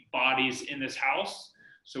need bodies in this house.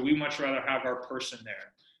 So we much rather have our person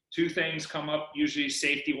there. 2 things come up, usually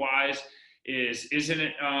safety-wise, isn't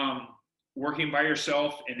it working by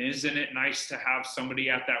yourself, and isn't it nice to have somebody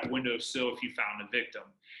at that windowsill if you found a victim?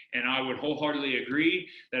 And I would wholeheartedly agree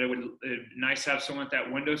that it'd be nice to have someone at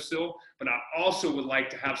that windowsill, but I also would like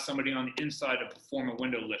to have somebody on the inside to perform a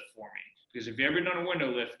window lift for me. Because if you've ever done a window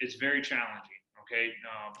lift, it's very challenging. Okay.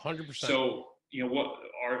 100%. So, what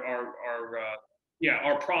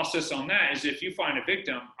our process on that is, if you find a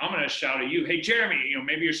victim, I'm going to shout at you, hey, Jeremy,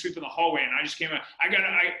 maybe you're sweeping the hallway and I just came out. I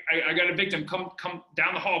got a victim. Come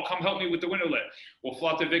down the hall. Come help me with the window lift. We'll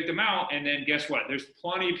float the victim out. And then guess what? There's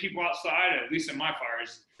plenty of people outside, at least in my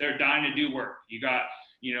fires, they're dying to do work. You got,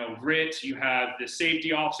 Grit, you have the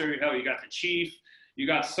safety officer, hell, you got the chief. You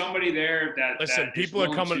got somebody there that. Listen, that people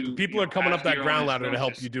are coming. People are coming up that ground ladder to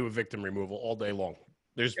help you do a victim removal all day long.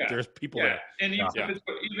 There's people there. And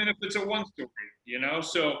even if it's a one story,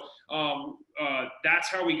 so that's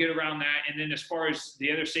how we get around that. And then as far as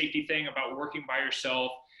the other safety thing about working by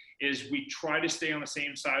yourself is, we try to stay on the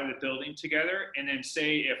same side of the building together. And then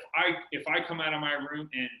say, if I come out of my room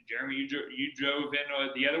and Jeremy, you drove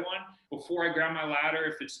in the other one, before I grab my ladder,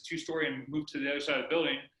 if it's a 2-story and move to the other side of the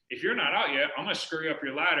building, if you're not out yet, I'm going to scurry up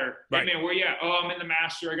your ladder. Right. Hey, man, where you at? Oh, I'm in the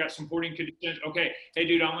master. I got some boarding conditions. Okay. Hey,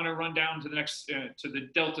 dude, I'm going to run down to the next, to the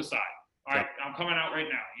Delta side. All right. I'm coming out right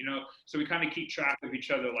now, So we kind of keep track of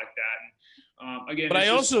each other like that. And again, but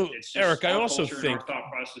Eric, I also think,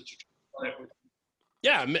 thought process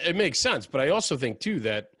yeah, it makes sense. But I also think too,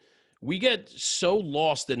 that we get so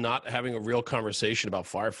lost in not having a real conversation about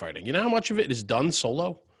firefighting. You know how much of it is done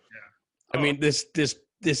solo? Yeah. I mean, this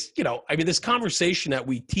conversation that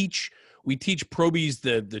we teach probies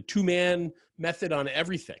the 2-man method on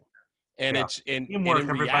everything. And it's in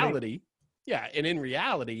reality. Yeah. And in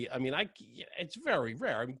reality, I mean, it's very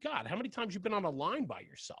rare. I mean, God, how many times you've been on a line by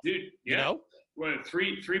yourself? Dude, yeah. Well, a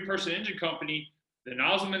three-person engine company, the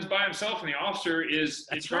nozzleman's by himself and the officer is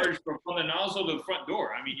in charge from the nozzle to the front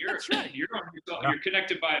door. I mean, you're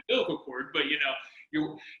connected by a umbilical cord, but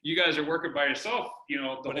you guys are working by yourself, the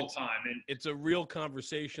whole time. And it's a real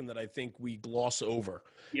conversation that I think we gloss over.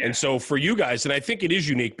 Yeah. And so for you guys, and I think it is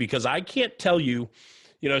unique, because I can't tell you,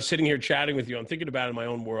 sitting here chatting with you, I'm thinking about it in my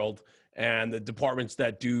own world and the departments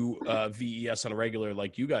that do VES on a regular,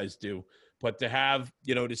 like you guys do, but to have,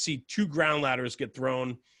 to see 2 ground ladders get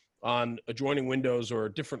thrown on adjoining windows or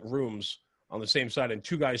different rooms on the same side, and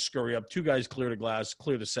 2 guys scurry up, 2 guys clear the glass,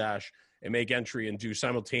 clear the sash, and make entry and do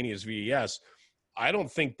simultaneous VES. I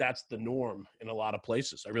don't think that's the norm in a lot of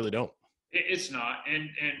places. I really don't. It's not. And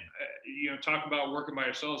talk about working by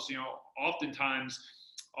yourselves, oftentimes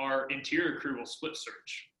our interior crew will split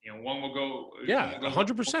search. One will go. Yeah,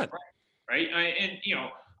 100%. Right. And,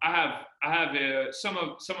 I have some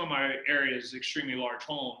of my areas extremely large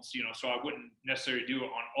homes, so I wouldn't necessarily do it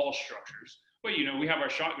on all structures. But, we have our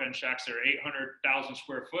shotgun shacks that are 800,000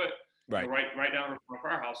 square foot. Right down from our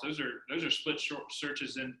firehouse. Those are split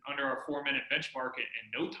searches in under our 4-minute benchmark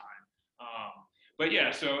in no time. But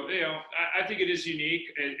yeah, so I think it is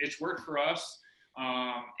unique. It's worked for us,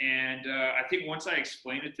 and I think once I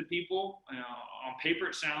explain it to people, on paper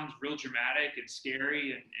it sounds real dramatic and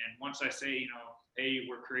scary. And once I say, hey,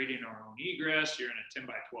 we're creating our own egress. You're in a 10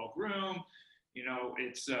 by 12 room.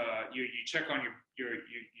 It's you check on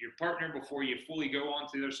your partner before you fully go on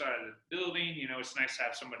to the other side of the building. It's nice to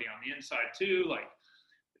have somebody on the inside too. Like,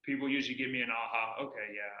 people usually give me an aha.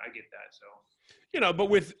 Okay, yeah, I get that. So, but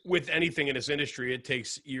with anything in this industry, it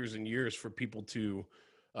takes years and years for people to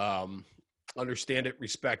understand it,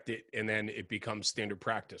 respect it, and then it becomes standard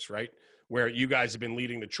practice, right? Where you guys have been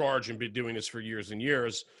leading the charge and been doing this for years and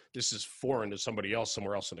years. This is foreign to somebody else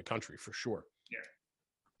somewhere else in the country, for sure. Yeah.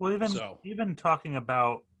 Well, even talking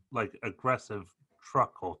about like aggressive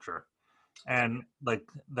truck culture and like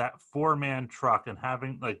that 4-man truck, and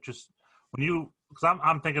having like, just when because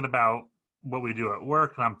I'm thinking about what we do at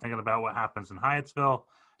work, and I'm thinking about what happens in Hyattsville,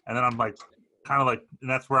 and then I'm like, kind of like, and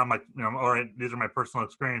that's where I'm like, all right, these are my personal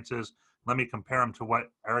experiences. Let me compare them to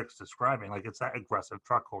what Eric's describing. Like, it's that aggressive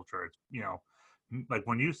truck culture. It's, like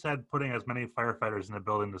when you said putting as many firefighters in the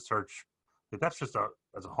building to search, like, that's just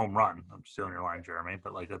as a home run. I'm stealing your line, Jeremy,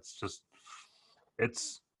 but like,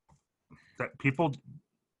 it's that people,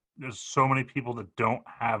 there's so many people that don't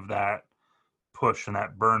have that push and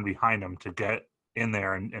that burn behind them to get in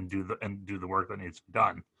there and do the work that needs to be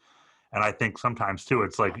done. And I think sometimes too,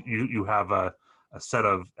 it's like you have a set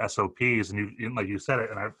of SOPs, and you, like you said it,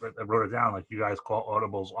 and I wrote it down, like, you guys call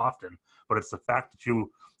audibles often, but it's the fact that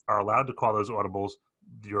you are allowed to call those audibles.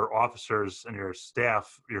 Your officers and your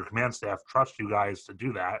staff, your command staff, trust you guys to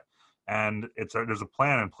do that, and there's a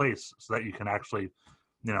plan in place so that you can actually,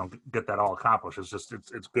 get that all accomplished. It's just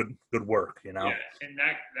it's good work, Yeah, and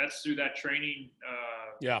that's through that training,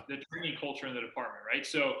 the training culture in the department, right?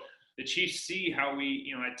 So the Chiefs see how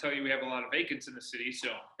we, I tell you, we have a lot of vacants in the city. So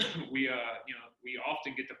we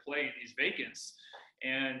often get to play in these vacants.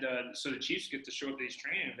 And so the Chiefs get to show up at these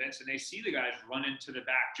training events, and they see the guys running to the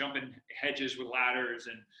back, jumping hedges with ladders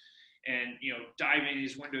and diving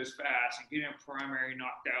these windows fast and getting a primary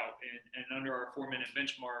knocked out and under our 4-minute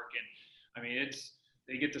benchmark. And I mean,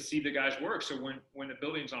 they get to see the guys work. So when the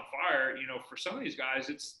building's on fire, for some of these guys,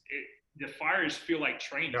 the fires feel like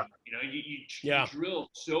training. Yeah. You drill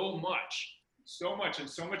so much in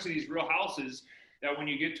so much of these real houses that when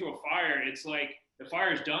you get to a fire, it's like the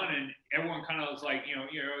fire's done and everyone kind of is like,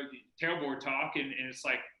 tailboard talk. And it's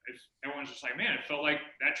like, if everyone's just like, man, it felt like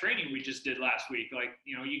that training we just did last week. Like,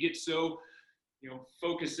 you get so,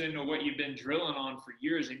 focused into what you've been drilling on for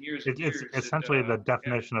years and years and years. It's essentially the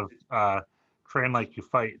definition of train like you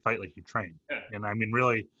fight like you train. Yeah. And I mean,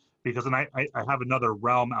 really, because I have another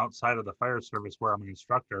realm outside of the fire service where I'm an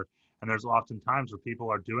instructor, and there's often times where people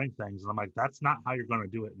are doing things, and I'm like, that's not how you're going to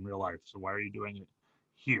do it in real life. So why are you doing it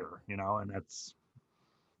here? And it's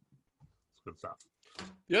good stuff.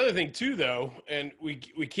 The other thing too, though, and we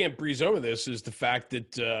can't breeze over this, is the fact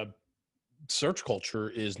that search culture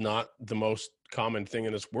is not the most common thing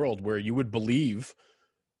in this world, where you would believe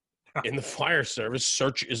in the fire service,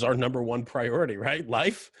 search is our number one priority, right?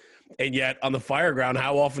 Life. And yet on the fire ground,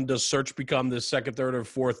 how often does search become the second, third, or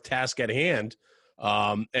fourth task at hand?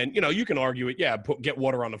 And, you can argue it. Yeah, get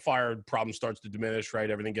water on the fire, problem starts to diminish, right?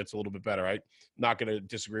 Everything gets a little bit better, right? Not going to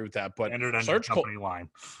disagree with that. But search company line.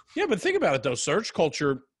 Yeah, but think about it, though. Search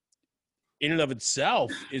culture in and of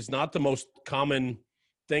itself is not the most common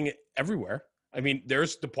thing everywhere. I mean,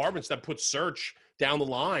 there's departments that put search down the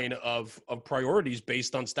line of priorities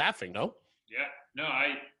based on staffing, no? Yeah, no,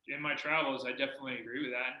 in my travels, I definitely agree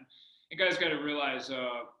with that. And you guys got to realize,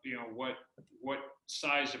 what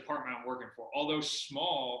size department I'm working for. Although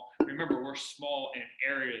small, remember, we're small in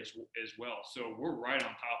areas as well. So we're right on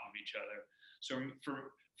top of each other. So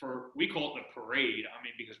we call it the parade. I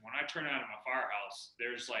mean, because when I turn out of my firehouse,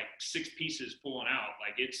 there's like 6 pieces pulling out.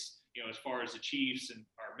 Like it's, as far as the chiefs and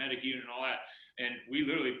our medic unit and all that. And we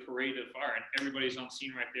literally parade to the fire, and everybody's on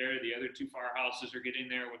scene right there. The other 2 firehouses are getting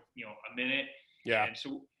there with, a minute. Yeah. And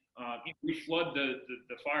so we flood the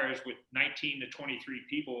fires with 19 to 23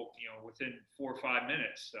 people, within 4 or 5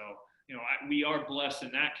 minutes. So, we are blessed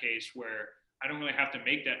in that case where I don't really have to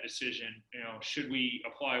make that decision. Should we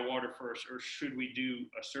apply water first or should we do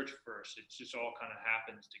a search first? It just all kind of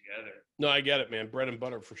happens together. No, I get it, man. Bread and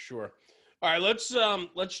butter for sure. All right,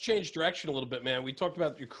 let's change direction a little bit, man. We talked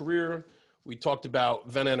about your career. We talked about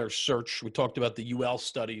Van Search. We talked about the UL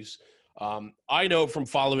studies. I know from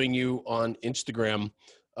following you on Instagram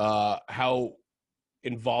how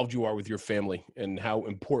involved you are with your family and how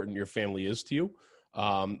important your family is to you.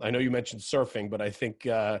 I know you mentioned surfing, but I think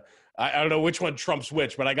I don't know which one trumps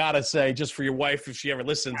which, but I got to say, just for your wife, if she ever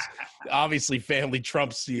listens, obviously family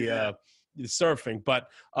trumps the surfing. But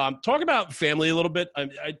talk about family a little bit.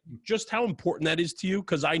 Just how important that is to you,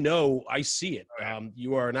 because I know I see it.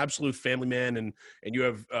 You are an absolute family man, and you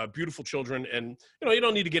have beautiful children. And you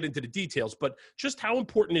don't need to get into the details, but just how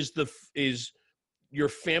important is your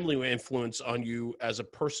family influence on you as a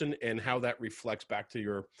person, and how that reflects back to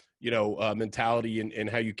your mentality and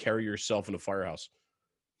how you carry yourself in a firehouse.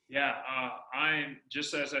 Yeah, I'm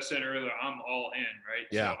just as I said earlier, I'm all in, right?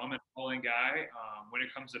 Yeah. So I'm an all-in guy. When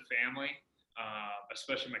it comes to family,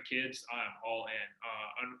 especially my kids, I'm all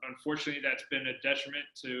in. Unfortunately, that's been a detriment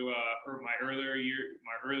to my earlier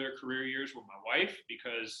career years with my wife,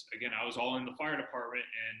 because again, I was all in the fire department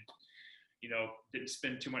and didn't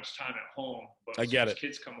spend too much time at home. But I get it.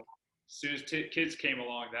 As soon as kids came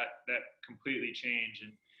along, that completely changed.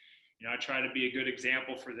 And I try to be a good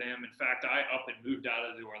example for them. In fact, I up and moved out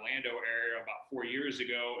of the Orlando area about 4 years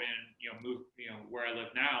ago, and moved where I live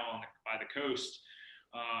now by the coast,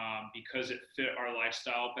 because it fit our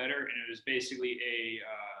lifestyle better, and it was basically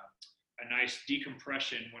a nice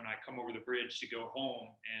decompression when I come over the bridge to go home,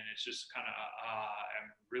 and it's just kind of I'm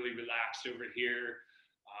really relaxed over here.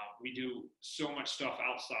 We do so much stuff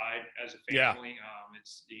outside as a family. Yeah.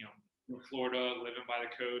 It's in Florida, living by the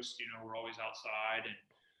coast. We're always outside, and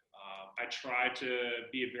I try to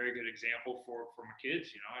be a very good example for my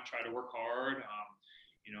kids. I try to work hard.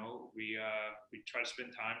 We try to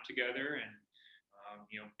spend time together, and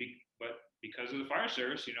but because of the fire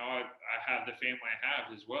service, I have the family I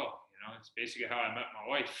have as well. It's basically how I met my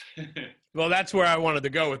wife. Well, that's where I wanted to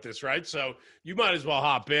go with this, right? So you might as well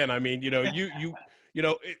hop in. I mean, You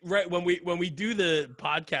know, right when we do the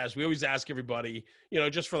podcast, we always ask everybody, you know,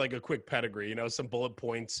 just for like a quick pedigree, you know, some bullet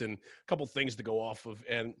points and a couple things to go off of.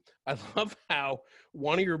 And I love how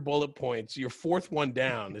one of your bullet points, your fourth one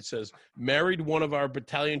down, it says married one of our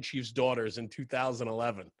battalion chief's daughters in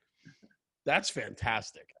 2011. That's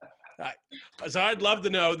fantastic. So I'd love to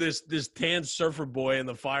know this tan surfer boy in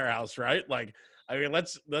the firehouse, right? Like, I mean,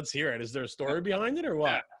 let's hear it. Is there a story behind it or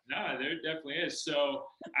what? Yeah, no, there definitely is. So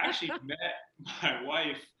I actually met my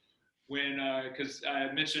wife when, because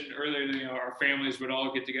I mentioned earlier, you know, our families would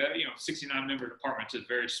all get together. You know, 69-member department's a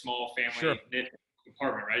very small family knit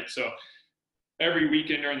department, right? So every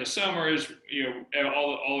weekend during the summers, you know,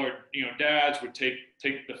 all our, you know, dads would take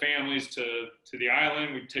the families to the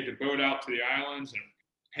island. We'd take a boat out to the islands and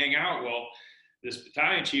hang out. Well, this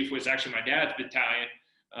battalion chief was actually my dad's battalion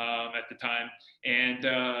at the time, and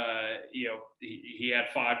you know, he had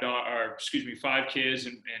 5 kids,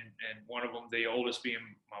 and one of them, the oldest, being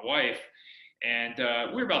my wife.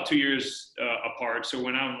 And we were about 2 years apart. So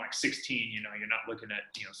when I'm like 16, you know, you're not looking at,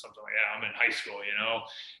 you know, something like that. I'm in high school, you know.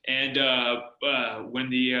 And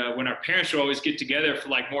when our parents would always get together for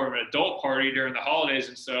like more of an adult party during the holidays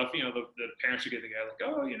and stuff, you know, the parents would get together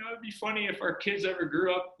like, oh, you know, it'd be funny if our kids ever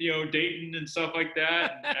grew up, you know, dating and stuff like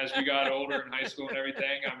that. And as we got older in high school and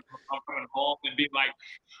everything, I'm coming home and being like,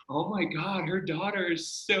 oh my God, her daughter is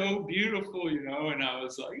so beautiful, you know. And I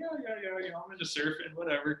was like, yeah, you know, I'm into surfing,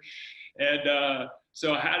 whatever. And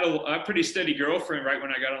so I had a pretty steady girlfriend right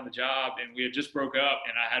when I got on the job, and we had just broke up,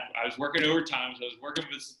 and I was working overtime. So I was working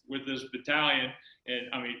with this battalion, and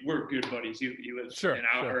I mean, we're good buddies. He lives an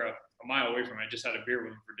hour, a mile away from me. I just had a beer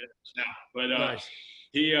with him for dinner now. But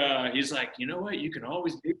nice. He's like, you know what? You can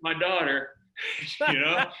always date my daughter. You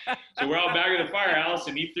know? So we're out back at the firehouse,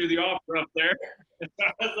 and he threw the offer up there.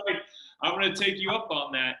 I was like, I'm going to take you up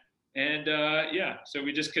on that. And yeah, so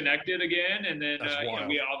we just connected again, and then you know,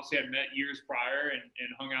 we obviously had met years prior and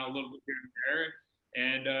hung out a little bit here and there,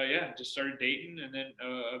 and yeah, just started dating, and then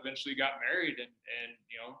eventually got married, and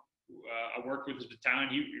you know, I worked with his battalion.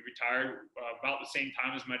 He retired about the same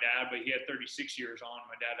time as my dad, but he had 36 years on.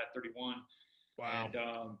 My dad had 31. Wow.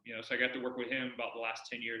 And you know, so I got to work with him about the last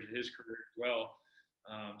 10 years of his career as well.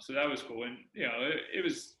 So that was cool, and you know, it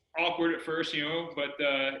was awkward at first, you know, but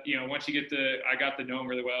you know, once you get I got to know him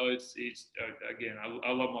really well. It's again,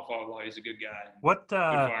 I love my father-in-law. He's a good guy. What good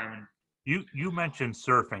fireman. You mentioned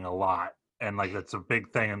surfing a lot, and like that's a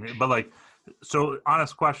big thing. But like, so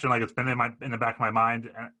honest question, like it's been in the back of my mind.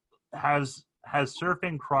 Has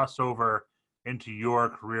surfing crossed over into your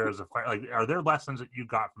career as a fighter? Like, are there lessons that you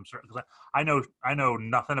got from surfing? Because I know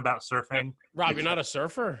nothing about surfing. Rob, you're not a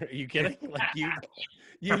surfer? Are you kidding? Like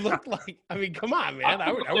you look like, I mean, come on, man.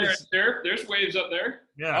 I would there's waves up there.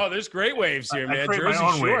 Yeah. Oh, there's great waves here, man. Jersey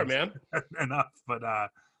Shore, man. Enough, but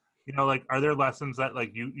you know, like, are there lessons that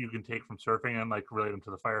like you can take from surfing and like relate them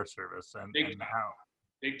to the fire service and how?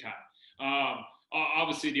 Big time.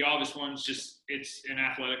 Obviously, the obvious one's just it's an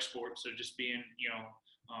athletic sport, so just being, you know,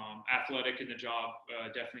 athletic in the job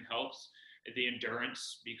definitely helps. The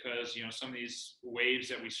endurance, because you know, some of these waves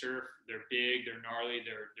that we surf, they're big, they're gnarly,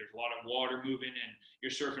 there's a lot of water moving, and you're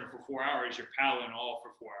surfing for 4 hours, you're paddling all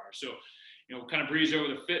for 4 hours. So, you know, kind of breeze over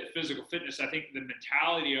the physical fitness. I think the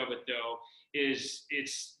mentality of it though is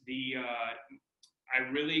it's the I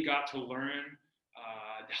really got to learn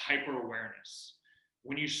the hyper awareness.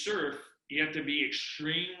 When you surf, you have to be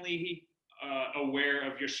extremely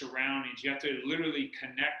aware of your surroundings. You have to literally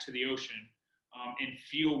connect to the ocean. And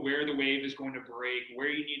feel where the wave is going to break, where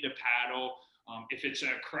you need to paddle. If it's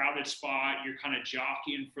a crowded spot, you're kind of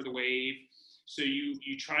jockeying for the wave. So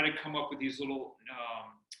you try to come up with these little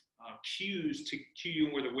cues to cue you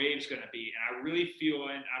where the wave's going to be. And I really feel,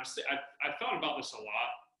 and I thought about this a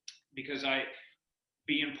lot, because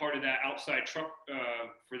being part of that outside truck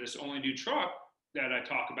for this Only New truck that I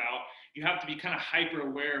talk about, you have to be kind of hyper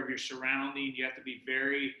aware of your surrounding. You have to be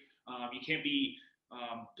very, you can't be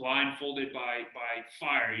blindfolded by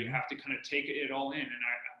fire. You have to kind of take it all in. And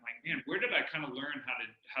I'm like, man, where did I kind of learn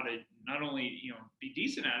how to not only, you know, be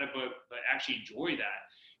decent at it, but actually enjoy that?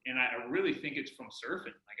 And I really think it's from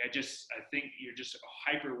surfing. Like, I think you're just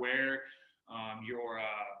hyper aware.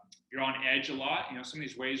 You're on edge a lot. You know, some of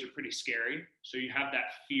these waves are pretty scary. So you have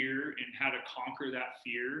that fear, and how to conquer that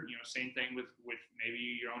fear. You know, same thing with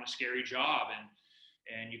maybe you're on a scary job,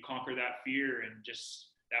 and you conquer that fear, and just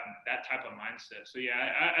that type of mindset. So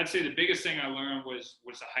yeah, I'd say the biggest thing I learned was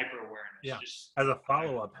the hyper awareness. Yeah. Just as a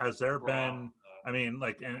follow-up, has there been, I mean,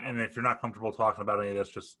 like, and if you're not comfortable talking about any of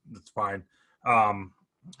this, it's fine.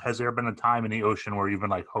 Has there been a time in the ocean where you've been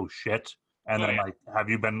like, oh shit? And then like, have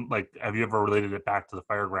you ever related it back to the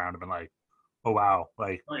fire ground and been like, oh wow,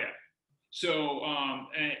 like? Oh yeah. So,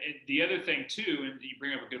 and the other thing too, and you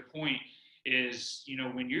bring up a good point, is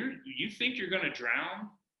when you think you're going to drown,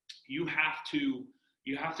 you have to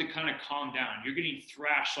kind of calm down. You're getting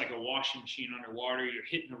thrashed like a washing machine underwater. You're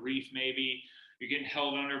hitting the reef, maybe you're getting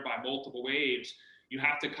held under by multiple waves. You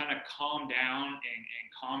have to kind of calm down and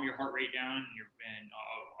calm your heart rate down. And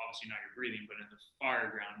obviously not your breathing, but in the fire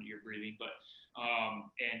ground you're breathing. But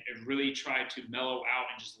and really try to mellow out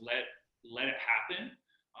and just let it happen,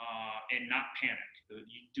 and not panic.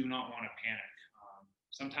 You do not want to panic.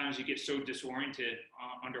 Sometimes you get so disoriented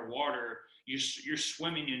underwater. You're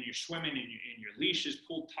swimming and your leash is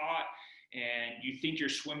pulled taut, and you think you're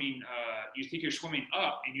swimming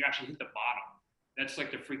up, and you actually hit the bottom. That's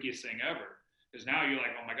like the freakiest thing ever, because now you're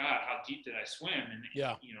like, oh my god, how deep did I swim? And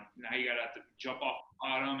Yeah. Now you gotta have to jump off the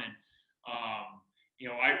bottom. And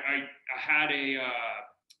I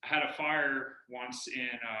had a fire once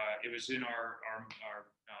it was in our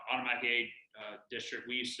automatic aid district.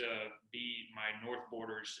 We used to be my North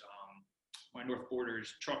Borders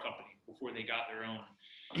truck company before they got their own,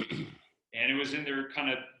 and it was in their kind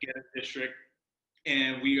of district.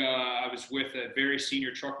 And I was with a very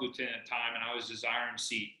senior truck lieutenant at the time, and I was his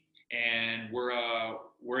RMC. And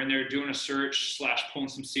we're in there doing a search / pulling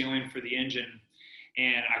some sealing for the engine.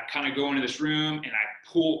 And I kind of go into this room, and I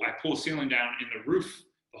pull sealing down, and the roof,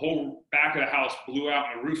 the whole back of the house blew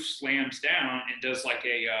out, and the roof slams down and does like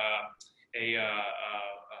a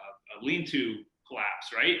lean-to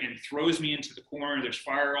collapse, right? And throws me into the corner. There's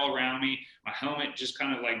fire all around me. My helmet just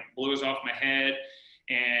kind of like blows off my head.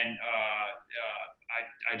 And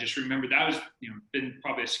I just remember that was been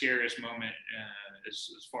probably the scariest moment as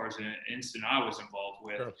far as an incident I was involved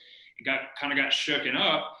with. Sure. It got shooken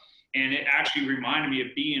up, and it actually reminded me of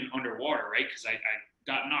being underwater, right? Because I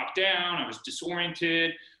got knocked down, I was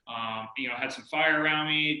disoriented, had some fire around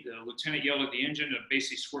me. The lieutenant yelled at the engine to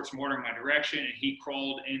basically squirt some water in my direction, and he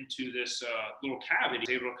crawled into this little cavity.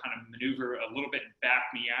 He was able to kind of maneuver a little bit and back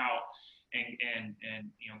me out, and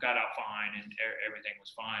got out fine, and everything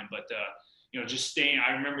was fine. But just staying,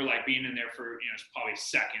 I remember like being in there for it's probably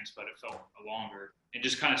seconds, but it felt longer, and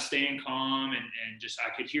just kind of staying calm, and just I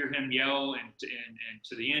could hear him yell and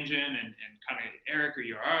to the engine, and kind of, Eric, are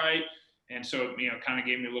you all right? And so kind of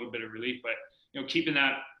gave me a little bit of relief. But keeping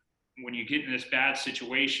that, when you get in this bad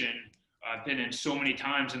situation, I've been in so many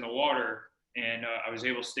times in the water, and I was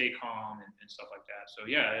able to stay calm and stuff like that. So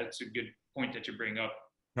yeah, it's a good point that you bring up.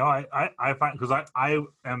 No, I find, because I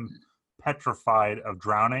am petrified of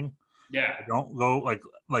drowning. Yeah. I don't go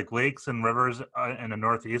like lakes and rivers in the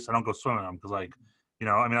Northeast. I don't go swimming them because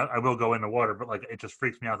I will go in the water, but like it just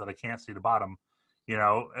freaks me out that I can't see the bottom.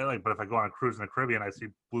 But if I go on a cruise in the Caribbean, I see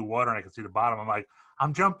blue water and I can see the bottom. I'm like,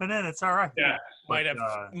 I'm jumping in. It's all right. Yeah.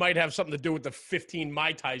 Might have something to do with the 15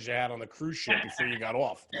 Mai Tais you had on the cruise ship before you got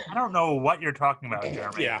off. I don't know what you're talking about,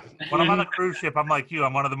 Jeremy. Yeah. When I'm on a cruise ship, I'm like you.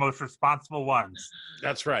 I'm one of the most responsible ones.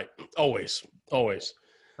 That's right. Always.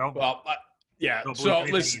 Don't, well, yeah. Don't So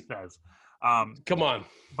listen. He says. Come on.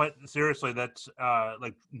 But seriously, that's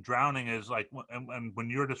like drowning is like, and when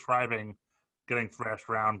you're describing getting thrashed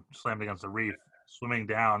around, slammed against the reef, swimming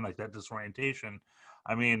down, like that disorientation,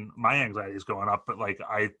 I mean, my anxiety is going up, but like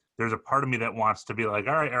there's a part of me that wants to be like,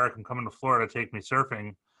 all right, Eric, I'm coming to Florida, take me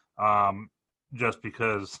surfing, just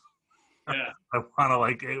because I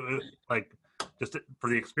want to just for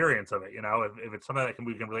the experience of it, if it's something that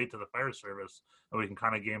we can relate to the fire service, and we can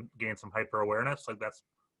kind of gain some hyper awareness, like that's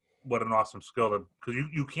what an awesome skill, because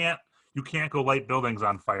you can't go light buildings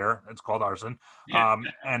on fire. It's called arson. Yeah.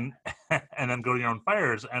 And then go to your own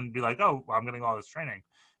fires and be like, oh, well, I'm getting all this training.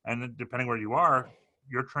 And then depending where you are,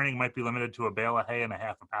 your training might be limited to a bale of hay and a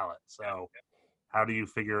half a pallet. So how do you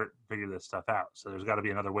figure this stuff out? So there's got to be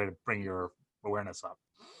another way to bring your awareness up.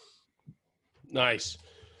 Nice.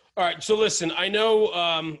 All right. So listen, I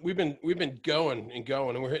know we've been going and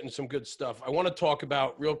we're hitting some good stuff. I want to talk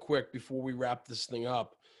about real quick before we wrap this thing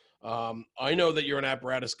up. I know that you're an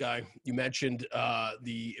apparatus guy. You mentioned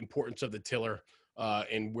the importance of the tiller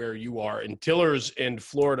and where you are. And tillers in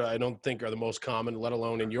Florida, I don't think are the most common, let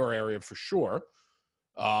alone in your area for sure.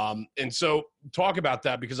 And so talk about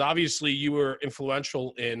that, because obviously you were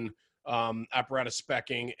influential in apparatus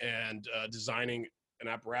speccing and designing an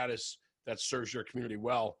apparatus that serves your community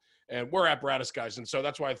well. And we're apparatus guys. And so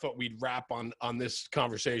that's why I thought we'd wrap on this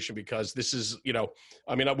conversation, because this is, we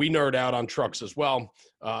nerd out on trucks as well.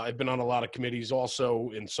 I've been on a lot of committees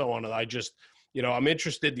also and so on. And I just, I'm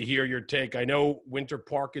interested to hear your take. I know Winter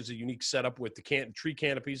Park is a unique setup with the tree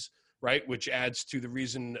canopies, right? Which adds to the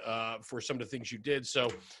reason for some of the things you did. So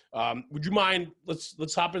would you mind,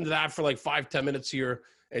 let's hop into that for like 5-10 minutes here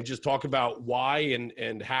and just talk about why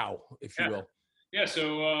and how, if you will. Yeah,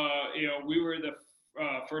 so we were the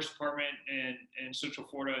first department in Central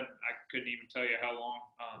Florida, and I couldn't even tell you how long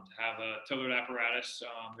to have a tiller apparatus.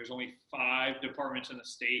 There's only 5 departments in the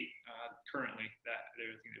state currently that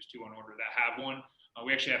I think there's 2 on order that have one.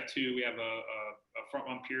 We actually have 2. We have a front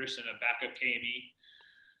run Pierce and a backup KME.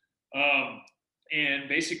 And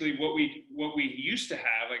basically, what we used to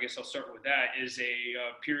have, I guess I'll start with that, is a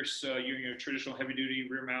Pierce, traditional heavy duty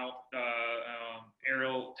rear mount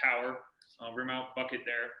aerial tower, rear mount bucket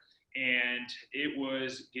there, and it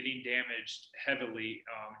was getting damaged heavily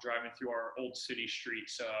driving through our old city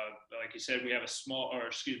streets. Like you said, we have a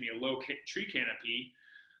low tree canopy.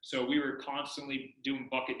 So we were constantly doing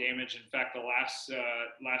bucket damage. In fact, the last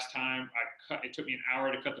time it took me an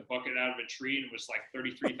hour to cut the bucket out of a tree, and it was like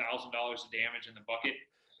 $33,000 of damage in the bucket.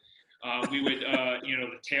 We would,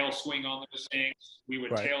 the tail swing on those things. We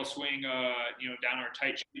would tail swing, down our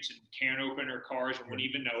tight streets and can open our cars and wouldn't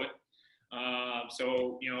even know it.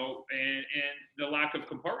 And the lack of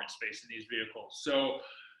compartment space in these vehicles. So,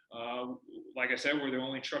 like I said, we're the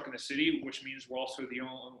only truck in the city, which means we're also the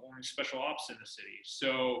only special ops in the city.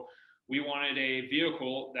 So we wanted a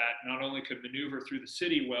vehicle that not only could maneuver through the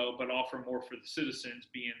city well, but offer more for the citizens,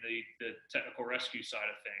 being the technical rescue side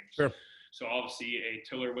of things. Sure. So obviously a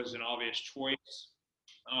tiller was an obvious choice.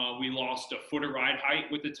 We lost a foot of ride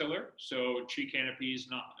height with the tiller, so tree canopy is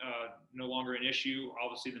no longer an issue.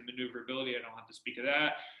 Obviously the maneuverability, I don't have to speak of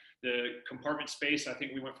that. The compartment space, I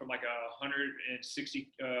think we went from like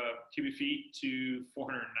 160 cubic feet to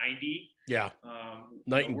 490. Yeah.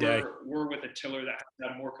 Night and day. We're with a tiller that has to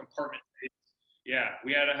have more compartment space. Yeah,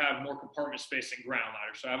 we had to have more compartment space than ground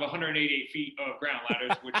ladders. So I have 188 feet of ground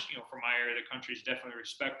ladders, which, for my area of the country is definitely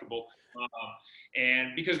respectable.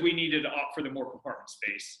 And because we needed to opt for the more compartment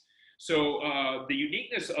space. So the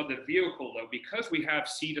uniqueness of the vehicle, though, because we have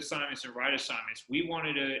seat assignments and ride assignments, we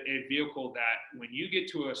wanted a vehicle that when you get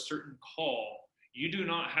to a certain call, you do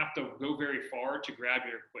not have to go very far to grab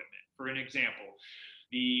your equipment. For an example,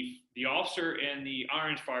 the officer and the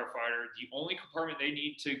orange firefighter, the only compartment they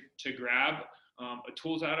need to grab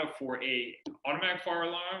tools out of for a automatic fire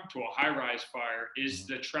alarm to a high-rise fire is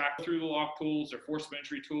the track through the lock tools, their force of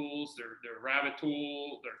entry tools, their rabbit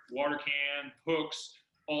tool, their water can, hooks.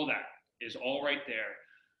 All that is all right there.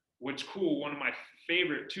 What's cool, one of my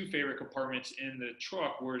two favorite compartments in the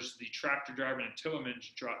truck was the tractor driver and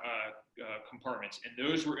tillerman's compartments. And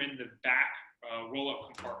those were in the back roll-up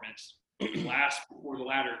compartments, last before the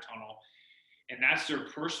ladder tunnel. And that's their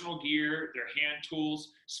personal gear, their hand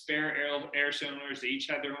tools, spare air cylinders. They each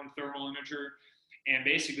had their own thermal imager. And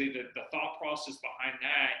basically the thought process behind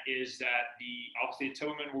that is that obviously the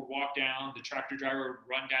tillerman would walk down, the tractor driver would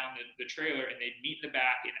run down the trailer, and they'd meet in the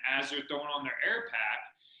back. And as they're throwing on their air pack,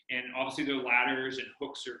 and obviously their ladders and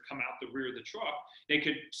hooks come out the rear of the truck, they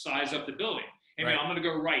could size up the building. Hey, man, I'm going to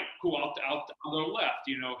go right. Cool, I'll go left.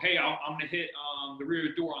 Hey, I'm going to hit the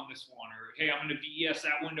rear door on this one. Or, hey, I'm going to VES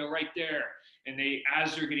that window right there. And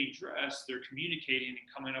as they're getting dressed, they're communicating and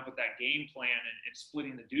coming up with that game plan and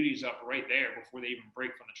splitting the duties up right there before they even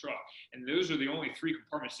break from the truck. And those are the only 3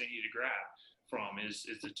 compartments they need to grab from is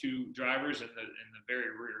the 2 drivers and the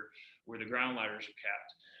very rear where the ground ladders are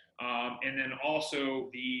kept. And then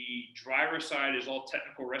also the driver side is all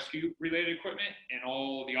technical rescue related equipment, and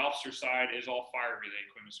all the officer side is all fire related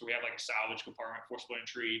equipment. So we have like a salvage compartment, forcible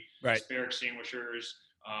entry, spare extinguishers,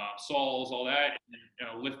 saws, all that,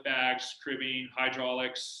 and, lift bags, cribbing,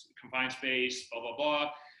 hydraulics, confined space, blah, blah,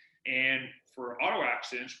 blah. And for auto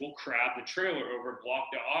accidents, we'll crab the trailer over, block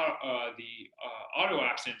the auto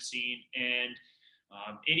accident scene, and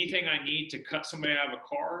anything I need to cut somebody out of a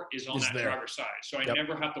car is on that driver's side. So I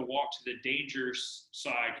never have to walk to the danger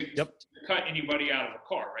side to cut anybody out of a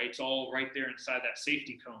car, right? It's all right there inside that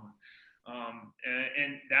safety cone.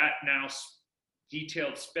 And that now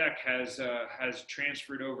detailed spec has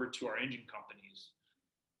transferred over to our engine companies.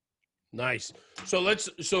 Nice. So let's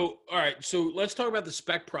talk about the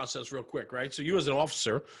spec process real quick, right? So you as an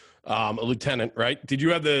officer, a lieutenant, right? Did you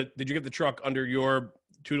get the truck under your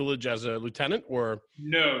tutelage as a lieutenant, or?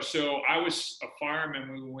 No, so I was a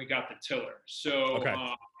fireman when we got the tiller. So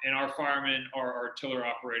and our firemen are our tiller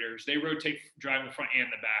operators. They rotate driving the front and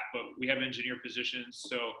the back, but we have engineer positions.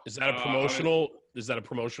 So is that a promotional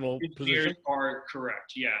position? Are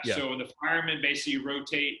correct, yeah. So the firemen basically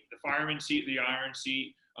rotate the fireman seat, the iron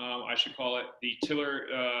seat, I should call it the tiller,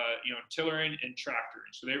 tillering and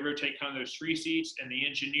tractoring. So they rotate kind of those 3 seats, and the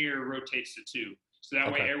engineer rotates the 2. So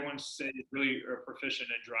that way everyone's really proficient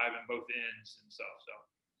at driving both ends and stuff. So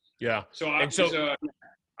yeah. So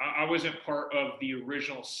I wasn't part of the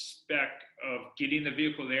original spec of getting the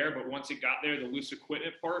vehicle there, but once it got there, the loose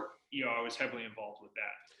equipment part, I was heavily involved with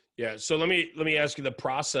that. Yeah. So let me ask you the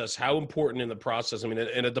process. How important in the process? I mean,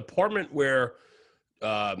 in a department where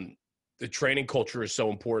the training culture is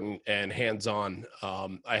so important and hands-on,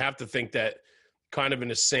 I have to think that kind of in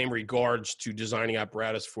the same regards to designing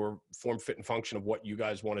apparatus for form, fit, and function of what you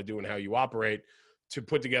guys want to do and how you operate, to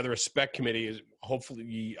put together a spec committee is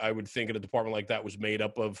hopefully, I would think in a department like that was made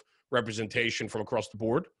up of representation from across the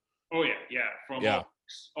board. Oh yeah, from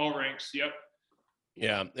all ranks. Yep.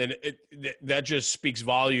 Yeah, and that just speaks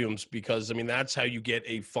volumes, because I mean that's how you get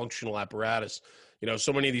a functional apparatus. You know,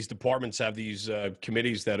 so many of these departments have these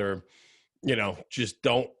committees that are, you know, just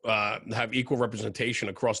don't have equal representation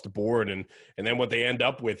across the board, and then what they end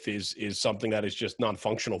up with is something that is just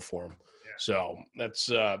non-functional for them. Yeah. So that's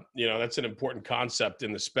you know, that's an important concept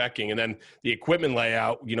in the speccing, and then the equipment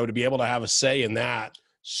layout. You know, to be able to have a say in that,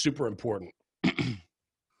 super important.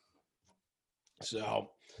 So.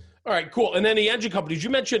 All right, cool. And then the engine companies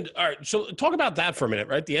you mentioned. All right, so talk about that for a minute,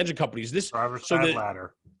 right? The engine companies. This driver's side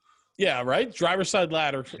ladder. Yeah, right. Driver's side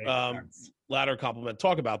ladder, ladder complement.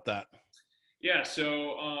 Talk about that. Yeah.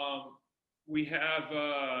 So we have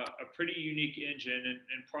a pretty unique engine,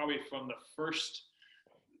 and probably from the first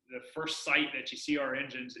sight that you see our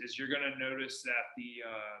engines is you're going to notice that the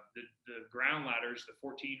ground ladders, the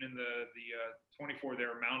 14 and the 24,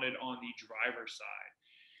 they're mounted on the driver's side.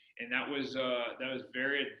 And that was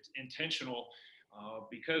very intentional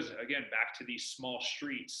because, again, back to these small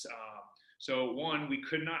streets. So one, we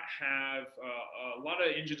could not have a lot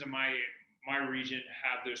of engines in my region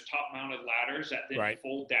have those top-mounted ladders that then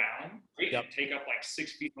fold down, right? And take up like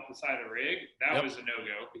 6 feet off the side of the rig. That was a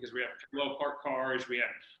no-go because we have low park cars. We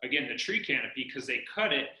have, again, the tree canopy because they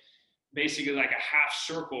cut it basically like a half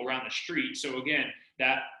circle around the street. So again,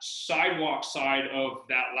 that sidewalk side of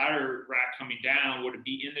that ladder rack coming down would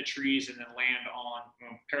be in the trees and then land on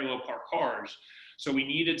parallel parked cars. So we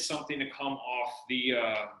needed something to come off the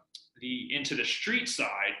into the street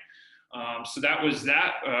side. So that was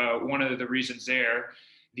one of the reasons there.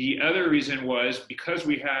 The other reason was because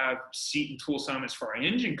we have seat and tool assignments for our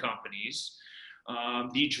engine companies,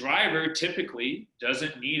 the driver typically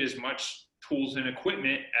doesn't need as much tools and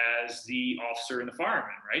equipment as the officer and the fireman,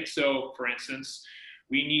 right? So for instance,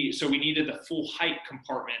 we needed the full height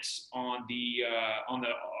compartments on the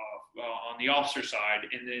officer side,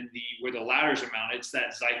 and then where the ladders are mounted, it's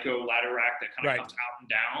that Zyco ladder rack that kind of comes out and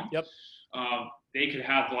down. Yep. They could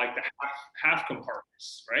have like the half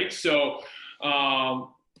compartments, right? So,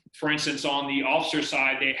 for instance, on the officer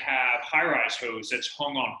side, they have high-rise hose that's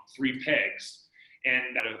hung on 3 pegs.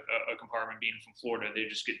 And a compartment being from Florida, they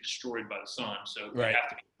just get destroyed by the sun. So they have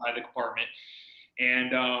to be by the compartment.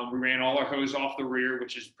 And we ran all our hose off the rear,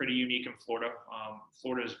 which is pretty unique in Florida.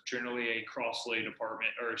 Florida is generally a cross-lay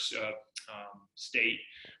department or state.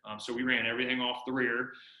 So we ran everything off the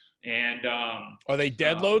rear. And are they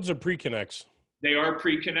dead loads or pre-connects? They are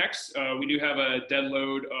pre-connects. We do have a dead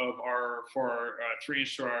load for our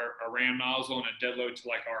 3-inch to our ram nozzle, and a dead load to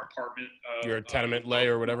like our apartment. Your tenement lay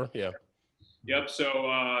or whatever. Yeah. Yep. So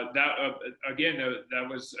that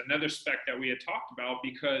was another spec that we had talked about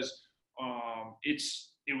because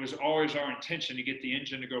it was always our intention to get the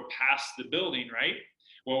engine to go past the building, right?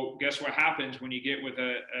 Well, guess what happens when you get with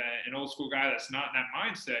an old school guy that's not in that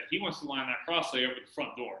mindset? He wants to line that crosslay over the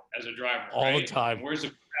front door as a driver. All the time. And where's the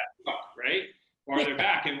truck, right? Farther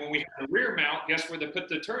back. And when we have the rear mount, guess where they put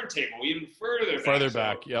the turntable? Even further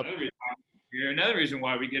back. Yep. Another reason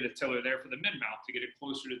why we get a tiller there for the mid mount to get it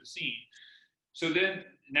closer to the scene. So then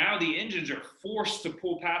now the engines are forced to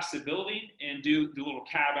pull past the building and do the little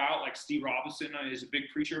cab out, like Steve Robinson is a big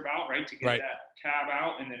preacher about, right? To get that cab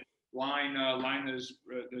out and then line those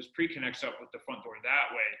pre-connects up with the front door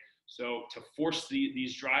that way. So to force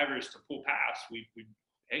these drivers to pull past, we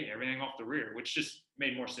everything off the rear, which just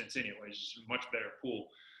made more sense anyways. Just a much better pull.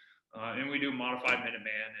 And we do modified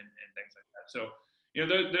Minuteman and things like that. So, you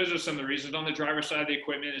know, those are some of the reasons. On the driver's side of the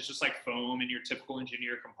equipment, it's just like foam in your typical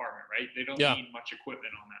engineer compartment, right? They don't need much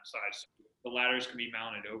equipment on that side. So the ladders can be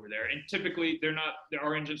mounted over there. And typically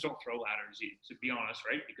our engines don't throw ladders, to be honest,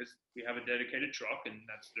 right? Because we have a dedicated truck and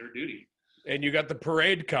that's their duty. And you got the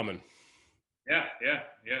parade coming. Yeah,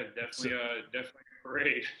 definitely a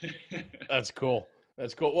parade. That's cool.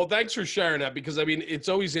 That's cool. Well, thanks for sharing that, because I mean, it's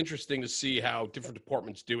always interesting to see how different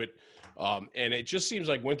departments do it. And it just seems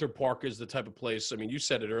like Winter Park is the type of place. I mean, you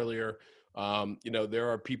said it earlier, you know, there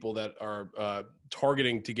are people that are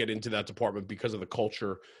targeting to get into that department because of the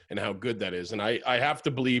culture and how good that is. And I have to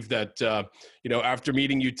believe that, you know, after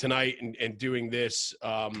meeting you tonight and doing this,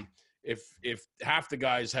 if half the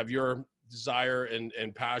guys have your desire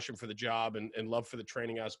and passion for the job and love for the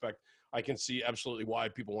training aspect, I can see absolutely why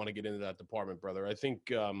people want to get into that department, brother. I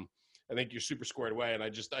think I think you're super squared away. And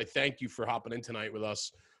I thank you for hopping in tonight with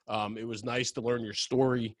us. It was nice to learn your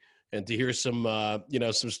story and to hear some,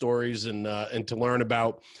 some stories and to learn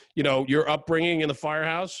about, your upbringing in the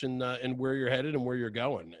firehouse and where you're headed and where you're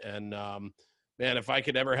going. And man, if I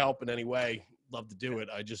could ever help in any way, love to do it.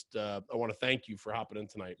 I want to thank you for hopping in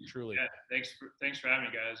tonight. Truly. Yeah. Thanks for having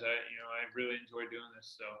me, guys. I really enjoyed doing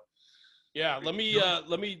this. So. Yeah, let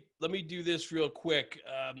me do this real quick.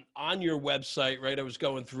 On your website, right? I was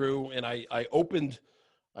going through and I opened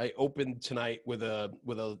tonight with a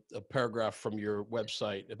paragraph from your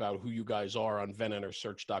website about who you guys are on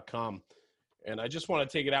VenEnterSearch.com. And I just want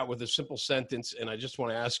to take it out with a simple sentence, and I just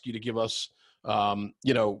want to ask you to give us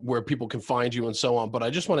where people can find you and so on. But I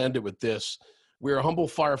just want to end it with this. We are humble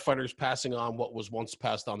firefighters passing on what was once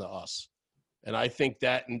passed on to us. And I think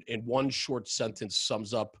that in one short sentence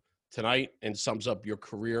sums up tonight and sums up your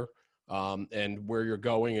career and where you're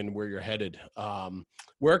going and where you're headed.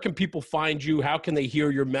 Where can people find you? How can they hear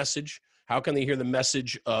your message? How can they hear the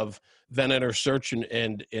message of VenEnter Search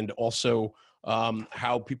and also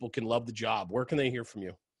how people can love the job? Where can they hear from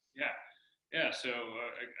you? Yeah. So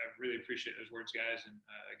I really appreciate those words, guys. And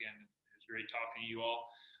again, it's great talking to you all.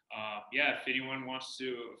 If anyone wants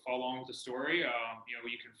to follow along with the story,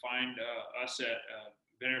 you can find us at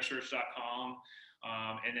VenEnterSearch.com.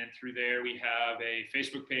 And then through there, we have a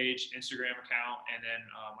Facebook page, Instagram account, and then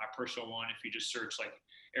my personal one. If you just search like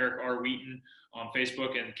Eric R. Wheaton on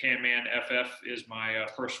Facebook, and Canman FF is my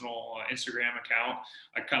personal Instagram account.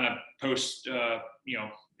 I kind of post,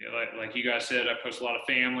 like you guys said, I post a lot of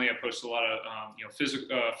family. I post a lot of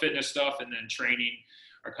physical fitness stuff, and then training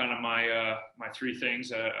are kind of my three things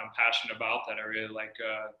that I'm passionate about that I really like.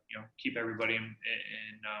 Keep everybody in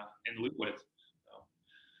the loop with.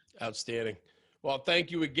 So. Outstanding. Well,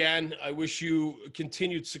 thank you again. I wish you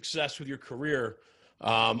continued success with your career.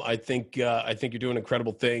 I think you're doing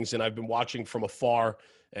incredible things, and I've been watching from afar,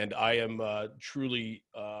 and I am truly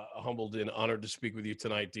humbled and honored to speak with you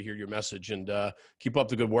tonight to hear your message. And keep up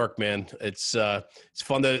the good work, man. It's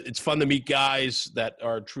fun to meet guys that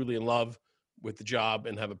are truly in love with the job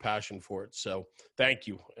and have a passion for it. So thank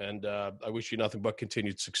you, and I wish you nothing but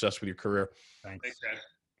continued success with your career. Thanks, guys.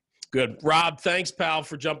 Good. Rob, thanks, pal,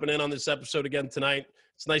 for jumping in on this episode again tonight.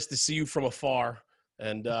 It's nice to see you from afar,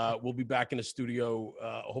 and we'll be back in the studio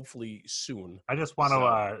hopefully soon. I just want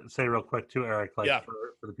to say real quick too, Eric, for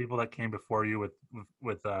the people that came before you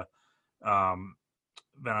with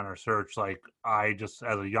VenEnter Search, like I just,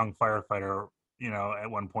 as a young firefighter, at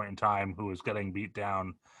one point in time who was getting beat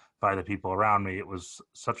down by the people around me, it was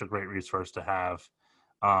such a great resource to have,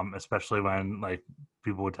 especially when like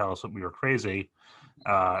people would tell us that we were crazy.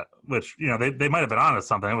 Which they might have been on to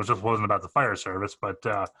something. It just wasn't about the fire service, but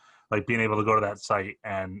like being able to go to that site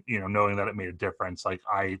and knowing that it made a difference. Like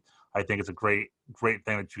I think it's a great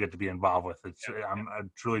thing that you get to be involved with. I'm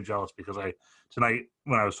truly jealous because tonight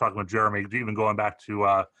when I was talking with Jeremy, even going back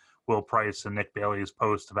to Will Price and Nick Bailey's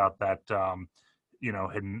post about that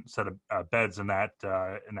hidden set of beds in that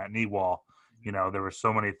knee wall. There were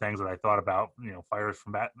so many things that I thought about fires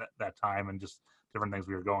from that time and just different things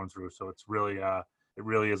we were going through. So it's really it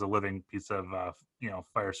really is a living piece of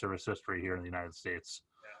fire service history here in the United States.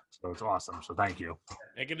 So it's awesome. So thank you.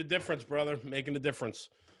 Making a difference, brother. Making a difference.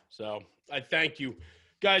 So I thank you.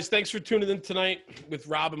 Guys, thanks for tuning in tonight with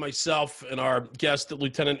Rob and myself and our guest,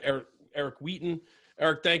 Lieutenant Eric Wheaton.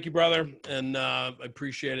 Eric, thank you, brother. And I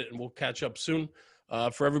appreciate it. And we'll catch up soon.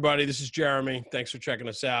 For everybody, this is Jeremy. Thanks for checking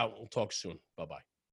us out. We'll talk soon. Bye-bye.